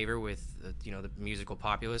out of favor with the musical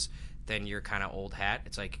populace, then you're kind of old hat.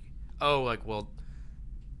 It's like, oh, like well,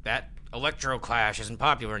 that Electro Clash isn't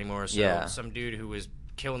popular anymore. So some dude who was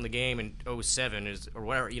killing the game in 2007 is or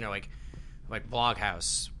whatever, like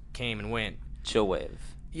Bloghouse came and went. Chillwave.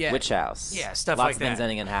 Yeah. Witch House. Yeah, stuff Lots like that. Lots of things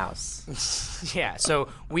ending in house. Yeah, so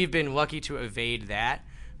we've been lucky to evade that,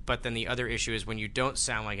 but then the other issue is when you don't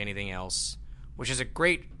sound like anything else, which is a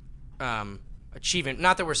great achievement.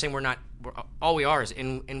 Not that we're saying all we are is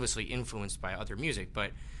endlessly influenced by other music,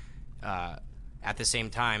 but at the same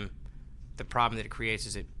time, the problem that it creates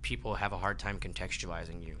is that people have a hard time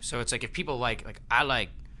contextualizing you. So it's like if people I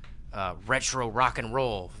like retro rock and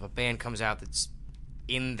roll, if a band comes out that's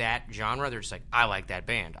in that genre, they're just like, I like that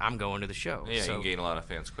band, I'm going to the show. Yeah, you can gain a lot of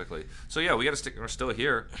fans quickly. So yeah, we got to stick. We're still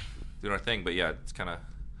here doing our thing, but yeah, it's kind of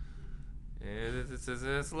it's a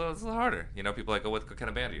little harder. People like, oh, what kind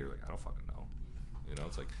of band are you? Like, I don't fucking know.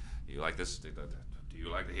 It's like, you like this? Do you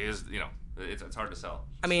like his? It's hard to sell.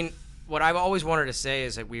 I mean, what I've always wanted to say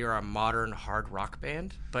is that we are a modern hard rock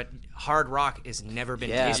band, but hard rock has never been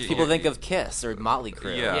tasteful. People think of Kiss or Motley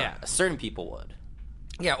Crue. Yeah. Certain people would.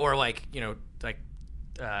 Yeah, or I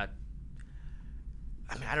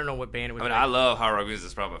mean, I don't know what band it would be. I love hard rock music.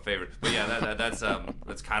 It's probably my favorite. But yeah, that's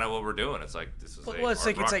kind of what we're doing. It's like this is a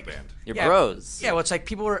hard rock band. You're bros. Yeah, well, it's like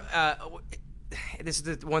people are. This is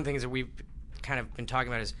the one thing is that we've kind of been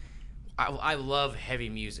talking about is I love heavy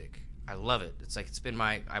music. I love it. It's like it's been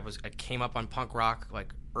I came up on punk rock,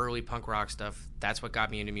 like early punk rock stuff. That's what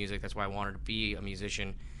got me into music. That's why I wanted to be a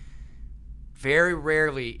musician. Very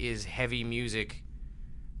rarely is heavy music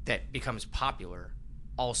that becomes popular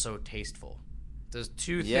also tasteful. Those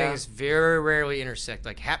two things very rarely intersect.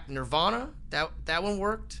 Like Nirvana, that one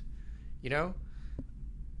worked,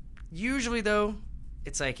 Usually though,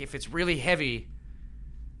 it's like if it's really heavy,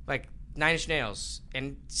 like Nine Inch Nails,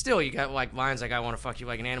 and still you got like lines like "I want to fuck you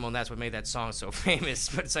like an animal," and that's what made that song so famous.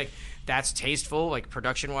 But it's like that's tasteful, like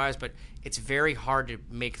production wise, but it's very hard to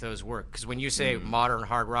make those work because when you say modern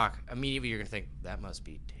hard rock, immediately you're gonna think that must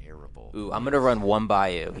be terrible. Ooh, I'm gonna run one by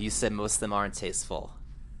you. You said most of them aren't tasteful.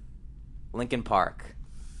 Linkin Park.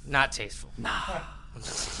 Not tasteful. Nah.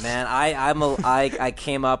 Man, I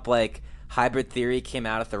came up like Hybrid Theory came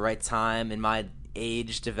out at the right time in my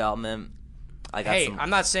age development. I'm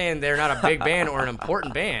not saying they're not a big band or an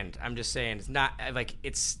important band. I'm just saying it's not like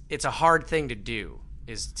it's a hard thing to do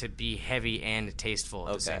is to be heavy and tasteful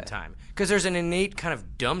at the same time because there's an innate kind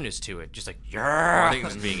of dumbness to it. Just like I think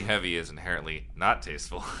just being heavy is inherently not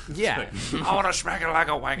tasteful. Yeah, like, I want to smack it like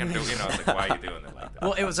a wagon. It's like, why are you doing it like that?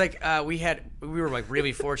 Well, it was like we were like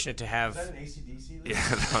really fortunate to have. Is that an AC/DC?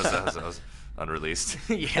 Yeah, that was unreleased.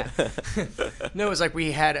 Yeah. No, it was like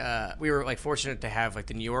we were like fortunate to have like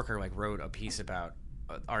the New Yorker like wrote a piece about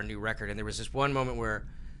our new record, and there was this one moment where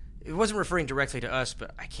it wasn't referring directly to us,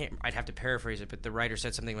 but I'd have to paraphrase it, but the writer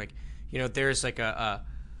said something like, there's like a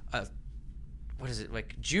what is it,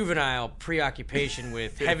 like juvenile preoccupation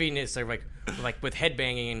with heaviness or like with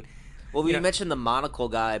headbanging and well, you mentioned the monocle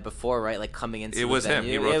guy before, right? Like coming into it was the him.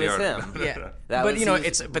 venue. He wrote it the was article. him. Yeah,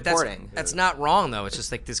 that's not wrong though. It's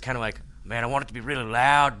just like this kind of like, man, I want it to be really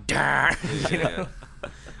loud. But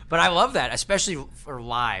I love that, especially for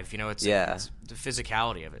live. It's the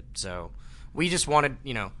physicality of it. So we just wanted,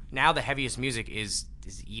 now the heaviest music is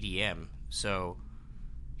EDM. So,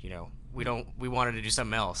 we wanted to do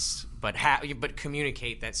something else, but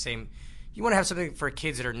communicate that same. You want to have something for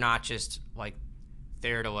kids that are not just like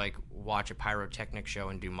there to like watch a pyrotechnic show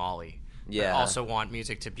and do Molly. Yeah. But also want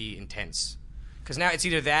music to be intense, because now it's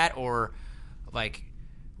either that or like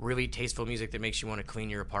really tasteful music that makes you want to clean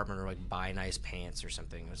your apartment or like buy nice pants or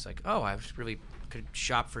something. It's like, oh, I really could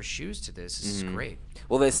shop for shoes to this. This is great.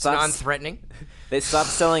 Well, it's non-threatening. They stopped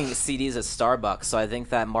selling CDs at Starbucks, so I think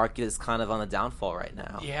that market is kind of on the downfall right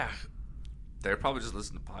now. Yeah. They're probably just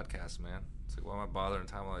listening to podcasts, man. It's like, why am I bothering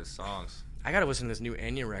time all these songs? I gotta listen to this new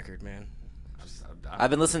Enya record, man. I've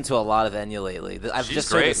been listening to a lot of Enya lately. I've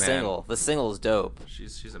just heard the single. The single is dope.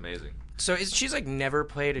 She's amazing. So she's like never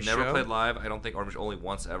played a show? Never played live, I don't think, or only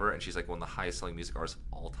once ever, and she's like one of the highest selling music artists of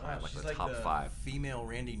all time, like the top 5. Female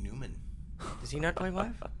Randy Newman. Does he not play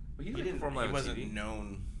live? Well, he didn't perform live. He wasn't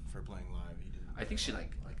known for playing live. He didn't. I think she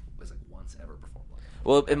was like once ever performed live.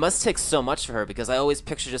 Well, it must take so much for her because I always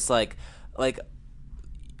picture just like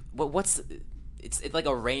what's it's like a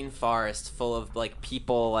rainforest full of like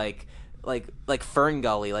people like Fern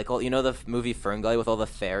Gully, like the movie Fern Gully with all the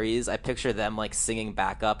fairies. I picture them like singing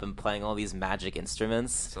back up and playing all these magic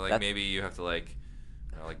instruments. So maybe you have to like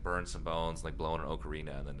like burn some bones, like blowing an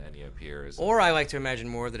ocarina, and then Enya appears. Or I like to imagine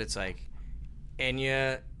more that it's like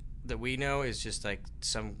Enya that we know is just like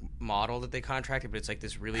some model that they contracted, but it's like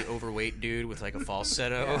this really overweight dude with like a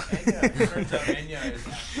falsetto. Yeah, Enya, turns out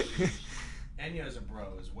Enya is a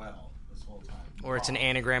bro as well this whole time. Or it's an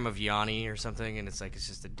anagram of Yanni or something, and it's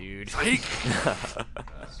just a dude.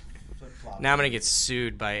 Now I'm gonna get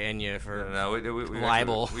sued by Enya for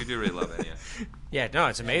libel. We do really love Enya. Yeah, no,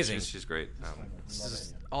 it's amazing. She's great.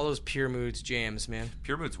 All those Pure Moods jams, man.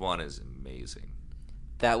 Pure Moods 1 is amazing.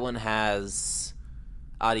 That one has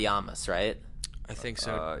Adiamas, right? I think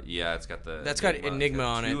so. Yeah, it's got the. That's got Enigma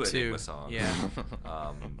on it too. Enigma songs. Yeah.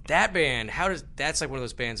 That band, that's like one of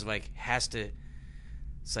those bands of like has to.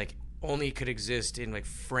 It's like only could exist in like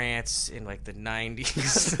France in like the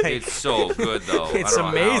 90s. Like, it's so good though. It's I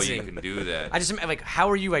don't know amazing. how you can do that. I just like, how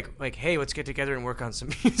are you like, hey, let's get together and work on some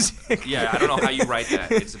music? Yeah, I don't know how you write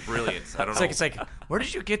that. It's brilliant. I don't know. It's like, where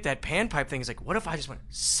did you get that panpipe thing? It's like, what if I just went,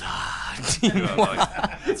 it's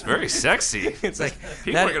very sexy. It's like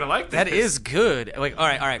people are gonna like this. That is good. Like, all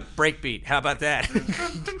right, breakbeat. How about that?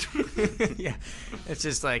 Yeah, it's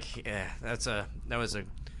just like, yeah, that was a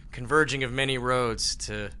converging of many roads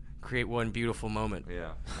to create one beautiful moment.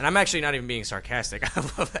 Yeah. And I'm actually not even being sarcastic. I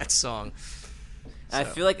love that song. So. I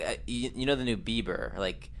feel like you know the new Bieber,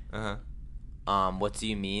 like What Do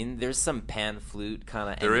You Mean? There's some pan flute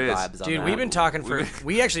kind of vibes on Dude, that. we've been talking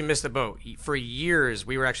we actually missed the boat. For years,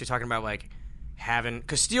 we were actually talking about like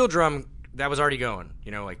because steel drum, that was already going,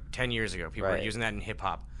 like 10 years ago. People were using that in hip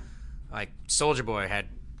hop. Like Soulja Boy had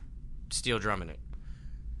steel drum in it.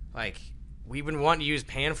 Like, we've been wanting to use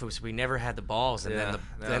pan flutes, we never had the balls, and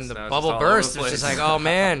then the bubble burst. It's just like, oh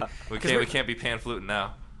man, we can't be pan fluting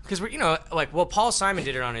now. Because we're Paul Simon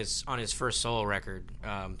did it on his first solo record,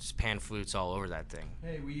 just pan flutes all over that thing.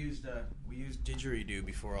 Hey, we used didgeridoo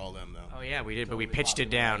before all them though. Oh yeah, we did, but we pitched it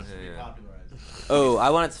down. Oh, I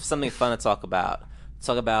wanted something fun to talk about.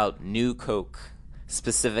 Talk about New Coke,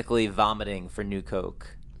 specifically vomiting for New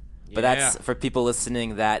Coke. But that's for people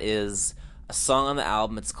listening. That is a song on the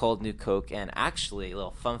album. It's called New Coke, and actually, a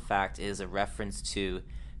little fun fact is a reference to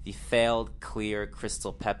the failed clear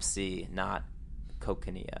Crystal Pepsi, not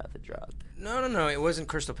Cocaine-a, the drug. No, it wasn't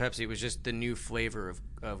Crystal Pepsi. It was just the new flavor of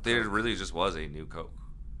Coke. There really just was a New Coke.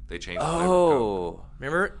 They changed the flavor of Coke.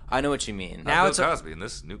 Remember? I know what you mean. Now it's Cosby, and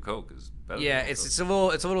this New Coke is better. Yeah, it's a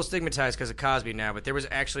little stigmatized because of Cosby now, but there was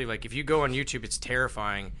actually, like, if you go on YouTube, it's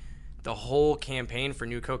terrifying. The whole campaign for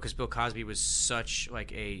New Coke, because Bill Cosby was such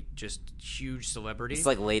like a just huge celebrity. It's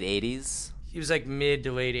like late 80s. He was like mid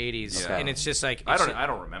to late 80s, Okay. and it's just like I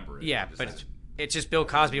don't remember it. Yeah, but it's just Bill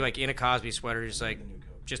Cosby like in a Cosby sweater, just like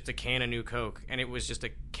just a can of New Coke, and it was just a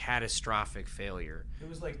catastrophic failure. It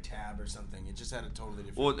was like Tab or something. It just had a totally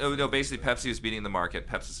different. Well, no, basically Pepsi was beating the market.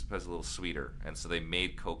 Pepsi was a little sweeter, and so they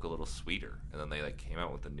made Coke a little sweeter, and then they like came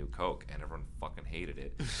out with the New Coke, and everyone fucking hated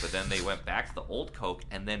it. But then they went back to the old Coke,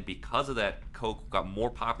 and then because of that, Coke got more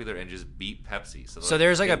popular and just beat Pepsi. So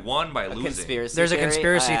there's like they won by losing. Conspiracy There's a theory?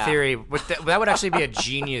 conspiracy theory. That would actually be a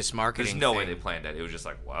genius marketing. There's no way thing. they planned that. It was just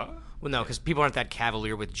like what? Well, no, because people aren't that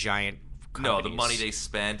cavalier with giant. No, the money they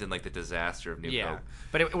spent and like the disaster of New Coke.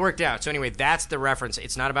 But it worked out. So anyway, that's the reference.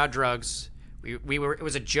 It's not about drugs. We were. It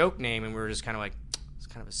was a joke name, and we were just kind of like, it's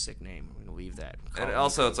kind of a sick name. We're gonna leave that. And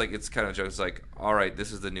also, it's like it's kind of a joke. It's like, all right,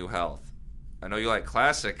 this is the new health. I know you like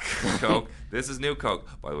classic Coke. This is New Coke.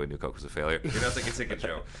 By the way, New Coke was a failure. It's like a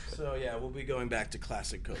joke. So yeah, we'll be going back to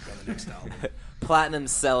classic Coke on the next album. Platinum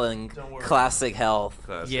selling classic health.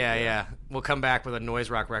 Classic, yeah. We'll come back with a noise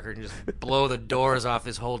rock record and just blow the doors off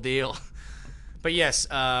this whole deal. But yes,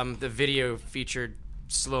 the video featured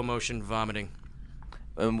slow motion vomiting.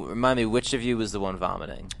 Remind me, which of you was the one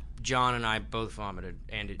vomiting? John and I both vomited,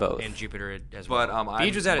 and Jupiter as well. But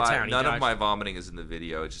Beej was out of town. None of my vomiting is in the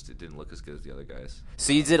video. It didn't look as good as the other guys.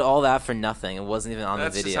 So you did all that for nothing. It wasn't even on the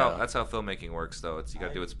video. That's how filmmaking works, though. You got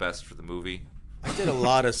to do what's best for the movie. I did a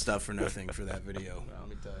lot of stuff for nothing for that video. Let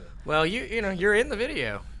me tell you. Well, you're in the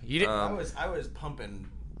video. You didn't. I was pumping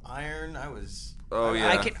iron. Oh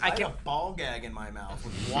yeah. I had a ball gag in my mouth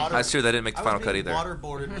with water. That's true. That didn't make the final cut either.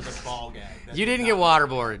 Waterboarded with a ball gag. You didn't get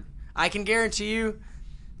waterboarded. I can guarantee you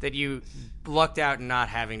that you lucked out not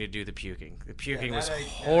having to do the puking. The puking was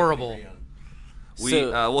horrible.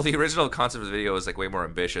 The original concept of the video was like way more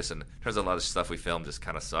ambitious, and turns out a lot of stuff we filmed just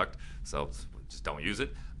kind of sucked. So just don't use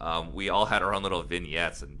it. We all had our own little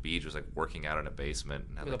vignettes, and Beej was like working out in a basement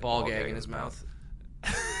and had with like a ball gag in his mouth.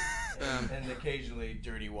 And occasionally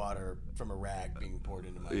dirty water from a rag being poured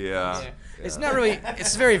into my yeah. It's not really.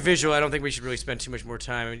 It's very visual. I don't think we should really spend too much more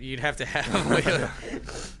time. You'd have to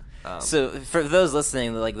have. So for those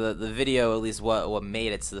listening, like the video, at least what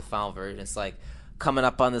made it to the final version, it's like coming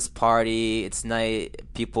up on this party. It's night.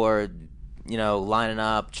 People are, lining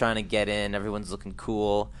up, trying to get in. Everyone's looking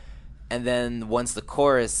cool. And then once the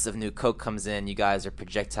chorus of New Coke comes in, you guys are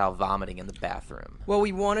projectile vomiting in the bathroom. Well,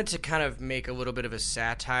 we wanted to kind of make a little bit of a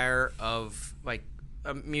satire of, like,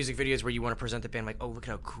 music videos where you want to present the band like, oh, look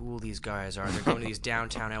at how cool these guys are. They're going to these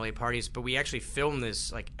downtown LA parties. But we actually filmed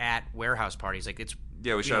this, like, at warehouse parties. Like, it's...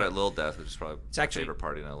 Yeah, we shot at Lil Death, which is probably my actually, favorite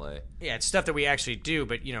party in LA. Yeah, it's stuff that we actually do,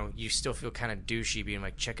 but, you still feel kind of douchey being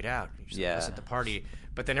like, check it out. It's at the party.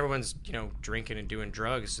 But then everyone's, drinking and doing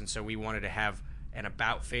drugs, and so we wanted to have an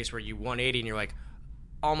about face where you 180 and you're like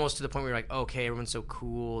almost to the point where you're like, okay, everyone's so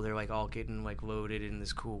cool. They're like all getting like loaded in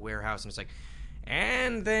this cool warehouse, and it's like,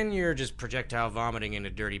 and then you're just projectile vomiting in a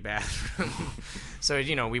dirty bathroom. So,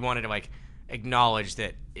 we wanted to like acknowledge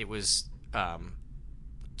that it was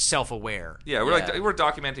self-aware. Yeah, we're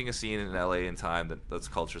documenting a scene in LA in time that's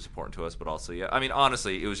culture is important to us, but also, I mean,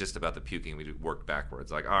 honestly, it was just about the puking. We worked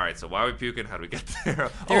backwards. Like, all right, so why are we puking? How do we get there?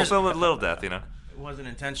 Film with Lil Death, It wasn't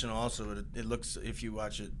intentional. Also, it looks, if you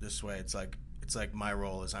watch it this way, it's like my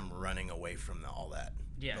role is I'm running away from all that.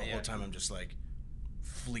 Yeah, the whole time I'm just like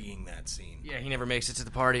fleeing that scene. Yeah, he never makes it to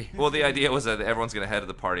the party. Well, the idea was that everyone's gonna head to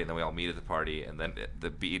the party, and then we all meet at the party, and then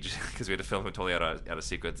the beach, because we had to film him totally out of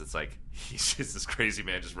sequence. It's like he's just this crazy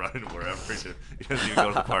man just running wherever. He doesn't even go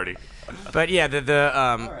to the party. But yeah,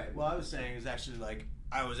 All right. Well, I was saying is actually like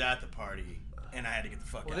I was at the party. And I had to get the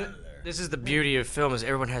fuck out of there. This is the beauty of film, is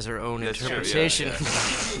everyone has their own interpretation.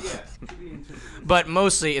 Yeah. But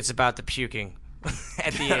mostly it's about the puking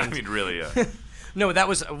at the end. I mean, really, yeah. No, that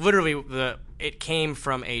was literally it came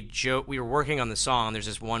from a joke. We were working on the song. There's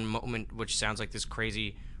this one moment which sounds like this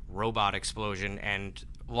crazy robot explosion, and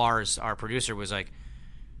Lars, our producer, was like,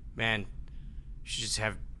 man, you should just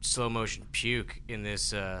have slow motion puke in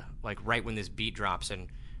this, like right when this beat drops. And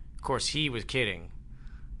of course he was kidding,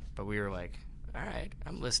 but we were like, all right,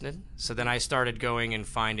 I'm listening. So then I started going and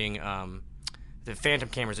finding the Phantom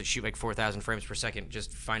cameras that shoot like 4,000 frames per second,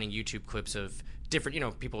 just finding YouTube clips of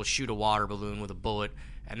different, people shoot a water balloon with a bullet,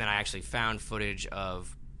 and then I actually found footage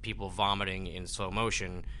of people vomiting in slow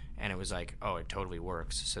motion, and it was like, oh, it totally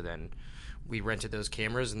works. So then we rented those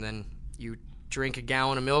cameras, and then you drink a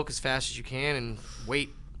gallon of milk as fast as you can and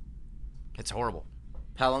wait. It's horrible.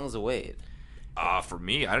 How long is the wait? For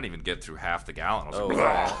me, I didn't even get through half the gallon. I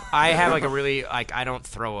was I have like a really I don't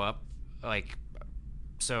throw up,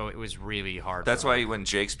 so it was really hard. That's why when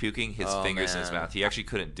Jake's puking, his fingers in his mouth, he actually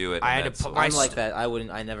couldn't do it. I had to put I'm like that.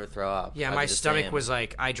 I never throw up. Yeah, my stomach was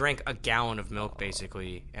like, I drank a gallon of milk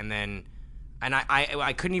basically, and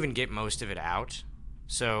I couldn't even get most of it out.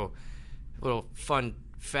 So, little fun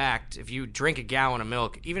fact: if you drink a gallon of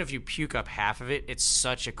milk, even if you puke up half of it, it's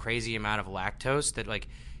such a crazy amount of lactose that like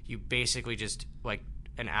you basically just like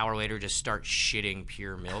an hour later just start shitting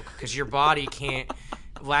pure milk because your body can't.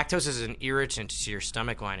 Lactose is an irritant to your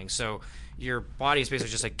stomach lining, so your body is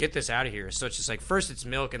basically just like, get this out of here. So it's just like, first it's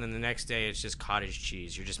milk, and then the next day it's just cottage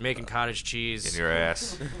cheese. You're just making cottage cheese in your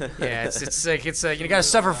ass. Yeah, it's like you gotta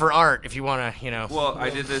suffer for art if you wanna, Well, I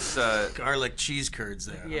did this garlic cheese curds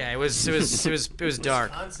there. Yeah, it was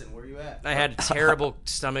dark. Wisconsin, where you at? I had terrible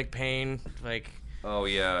stomach pain, like. Oh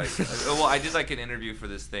yeah, well I did like an interview for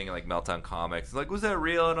this thing like Meltdown Comics. Like, was that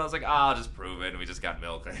real? And I was like, I'll just prove it. And we just got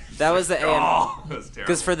milk. That was the AMA. It was terrible.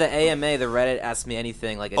 Because for the AMA, the Reddit asked me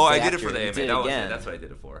anything like. I did it for the AMA. That's what I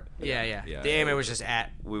did it for. Yeah. The AMA was just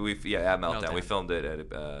at. At Meltdown. We filmed it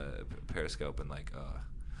at Periscope and like.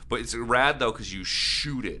 But it's rad though because you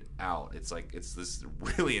shoot it out. It's like it's this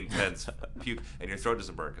really intense puke, and your throat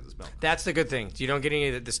doesn't burn because it's milk. That's the good thing. You don't get any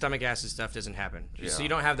of the stomach acid stuff. Doesn't happen. So you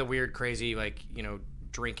don't have the weird, crazy like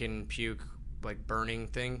drinking puke like burning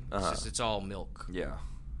thing. It's all milk. Yeah,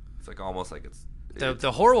 it's like almost like it's.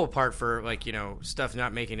 The horrible part for like stuff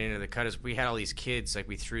not making it into the cut is we had all these kids like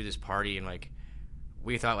we threw this party and like.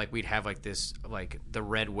 We thought like we'd have like this like the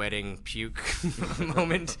red wedding puke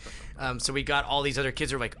moment, so we got all these other kids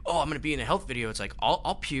who are like, oh, I'm gonna be in a health video. It's like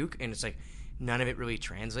I'll puke, and it's like none of it really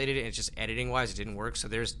translated, and it's just editing wise it didn't work. So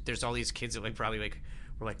there's all these kids that like probably like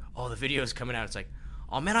were like, oh, the video's coming out. It's like,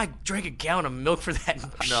 oh man, I drank a gallon of milk for that.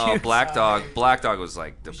 No, Black Dog was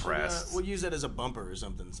like depressed. We'll use that as a bumper or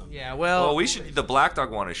something. Yeah, well, we should. The Black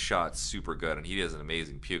Dog one is shot super good, and he has an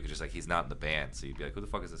amazing puke. It's just like he's not in the band, so you'd be like, who the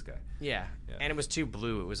fuck is this guy? Yeah, and it was too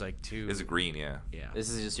blue. It was like too. It was green, yeah. Yeah. This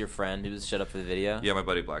is just your friend who was shut up for the video. Yeah, my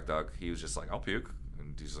buddy Black Dog. He was just like, I'll puke,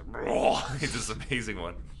 and he's like, oh, he's this amazing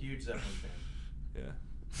one. Huge Zeppelin fan. Yeah.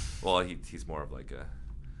 Well, he's more of like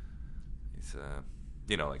he's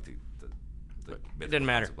like the it didn't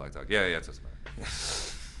matter. Black Dog. Yeah, it doesn't matter.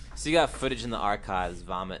 So you got footage in the archives,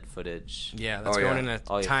 vomit footage. Yeah, that's going in a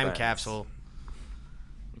time capsule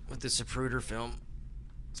with the Zapruder film.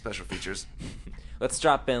 Special features. Let's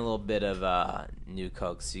drop in a little bit of New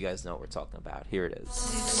Coke so you guys know what we're talking about. Here it is.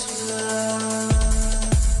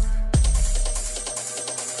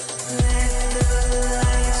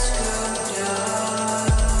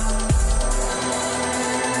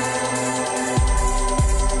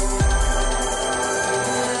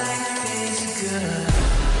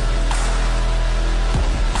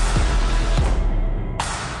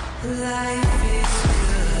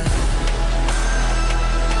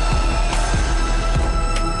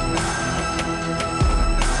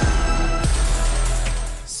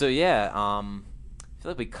 So yeah, I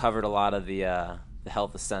feel like we covered a lot of the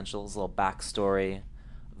health essentials, a little backstory,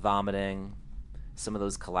 vomiting, some of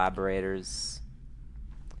those collaborators.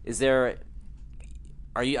 Because I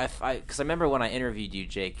remember when I interviewed you,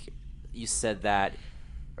 Jake, you said that,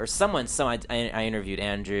 or I interviewed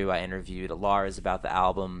Andrew, I interviewed Lars about the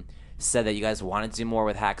album, said that you guys wanted to do more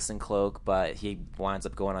with Hacks and Cloak, but he winds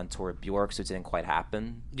up going on tour with Bjork, so it didn't quite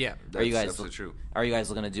happen. Yeah, that's absolutely true. Are you guys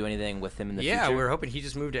looking to do anything with him in the future? Yeah, we're hoping. He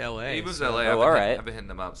just moved to L.A. He moves to L.A. Oh, all right. I've been hitting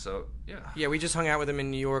him up, so yeah. Yeah, we just hung out with him in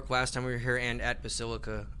New York last time we were here and at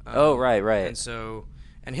Basilica. Right.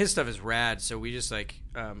 And his stuff is rad, so we just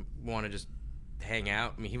want to just hang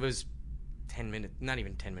out. I mean, he was 10 minutes, not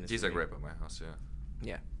even 10 minutes. He's like right by my house, yeah.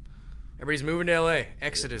 Yeah. Everybody's moving to L.A.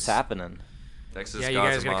 Exodus. It's happening. Exodus, yeah, you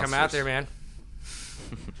guys gotta come out there, man.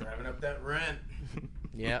 Driving up that rent.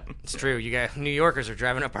 Yeah, it's true. You guys, New Yorkers, are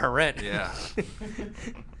driving up our rent. Yeah.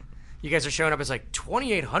 You guys are showing up as like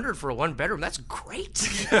 $2,800 for a 1-bedroom. That's great.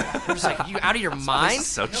 You're just like, you out of your mind?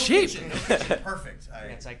 So cheap. Perfect.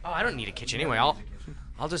 It's like, oh, I don't need a kitchen anyway. I'll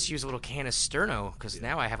just use a little can of Sterno because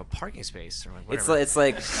now I have a parking space. Or whatever. It's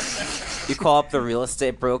like you call up the real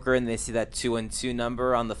estate broker and they see that 212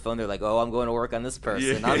 number on the phone. They're like, "Oh, I'm going to work on this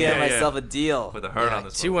person. I'll get myself a deal." With a hurt on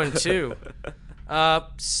this 212.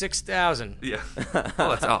 6,000. Yeah.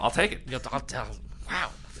 Oh, I'll take it.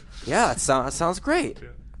 Wow. Yeah, that sounds great.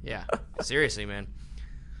 Yeah. Seriously, man.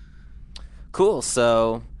 Cool.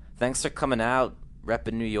 So thanks for coming out,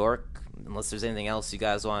 repping New York. Unless there's anything else you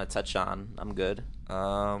guys want to touch on, I'm good.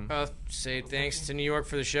 Say thanks to New York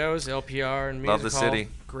for the shows, LPR and Music Love the Hall. city.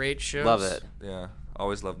 Great shows. Love it. Yeah,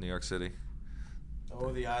 always loved New York City.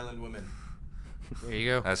 Oh, the island women. There you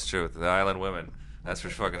go. That's true. The island women. That's for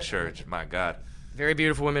fucking sure. My God. Very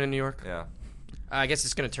beautiful women in New York. Yeah. I guess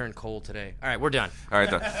it's going to turn cold today. All right, we're done. All right,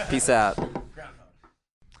 done. Peace out.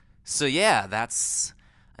 So yeah, that's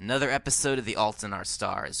another episode of The Alt in Our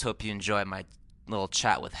Stars. Hope you enjoyed my little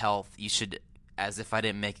chat with Health. You should, as if I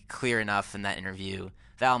didn't make it clear enough in that interview,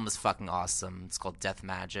 the album is fucking awesome. It's called Death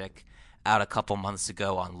Magic, out a couple months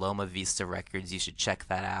ago on Loma Vista Records. You should check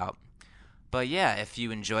that out. But yeah, if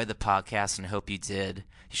you enjoyed the podcast, and I hope you did,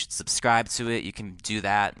 you should subscribe to it. You can do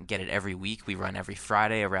that and get it every week. We run every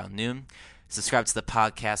Friday around noon. Subscribe to the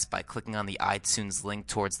podcast by clicking on the iTunes link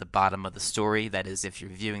towards the bottom of the story. That is, if you're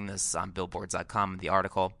viewing this on Billboard.com in the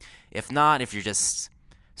article. If not, if you're just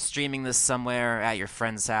streaming this somewhere at your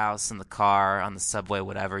friend's house, in the car, on the subway,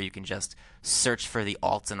 whatever, you can just search for The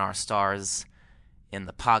Alt in Our Stars in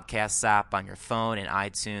the podcast app on your phone in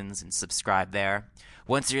iTunes and subscribe there.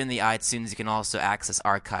 Once you're in the iTunes, you can also access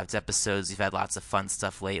archived episodes. We've had lots of fun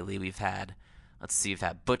stuff lately. We've had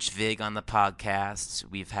Butch Vig on the podcast.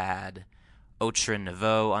 We've had Otra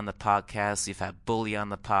Nouveau on the podcast. We've had Bully on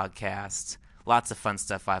the podcast. Lots of fun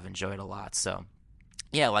stuff I've enjoyed a lot. So,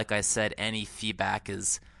 yeah, like I said, any feedback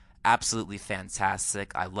is absolutely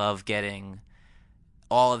fantastic. I love getting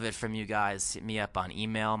all of it from you guys. Hit me up on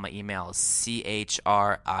email. My email is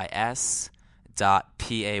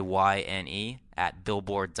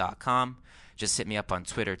chris.payne@billboard.com. Just hit me up on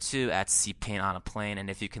Twitter, too, @cpayneonaplane. And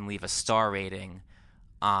if you can leave a star rating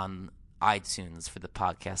on iTunes for the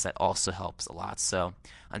podcast, that also helps a lot. So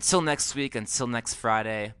until next week, until next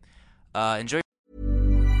Friday, enjoy.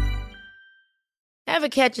 Ever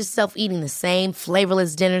catch yourself eating the same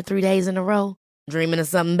flavorless dinner 3 days in a row? Dreaming of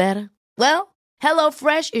something better? Well,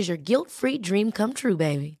 HelloFresh is your guilt-free dream come true,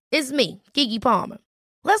 baby. It's me, Keke Palmer.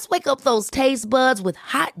 Let's wake up those taste buds with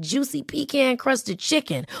hot, juicy pecan-crusted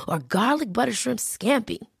chicken or garlic butter shrimp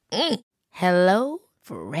scampi. Hello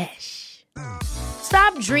Fresh.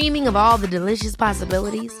 Stop dreaming of all the delicious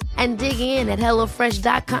possibilities and dig in at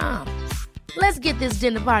HelloFresh.com. Let's get this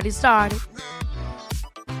dinner party started.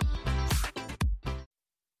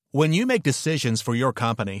 When you make decisions for your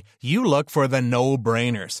company, you look for the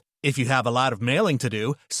no-brainers. If you have a lot of mailing to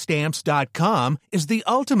do, Stamps.com is the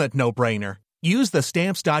ultimate no-brainer. Use the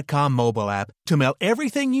Stamps.com mobile app to mail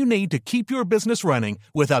everything you need to keep your business running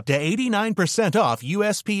with up to 89% off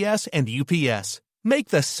USPS and UPS. Make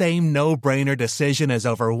the same no-brainer decision as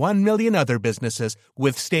over 1 million other businesses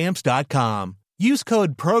with Stamps.com. Use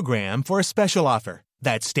code PROGRAM for a special offer.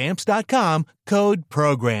 That's Stamps.com, code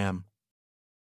PROGRAM.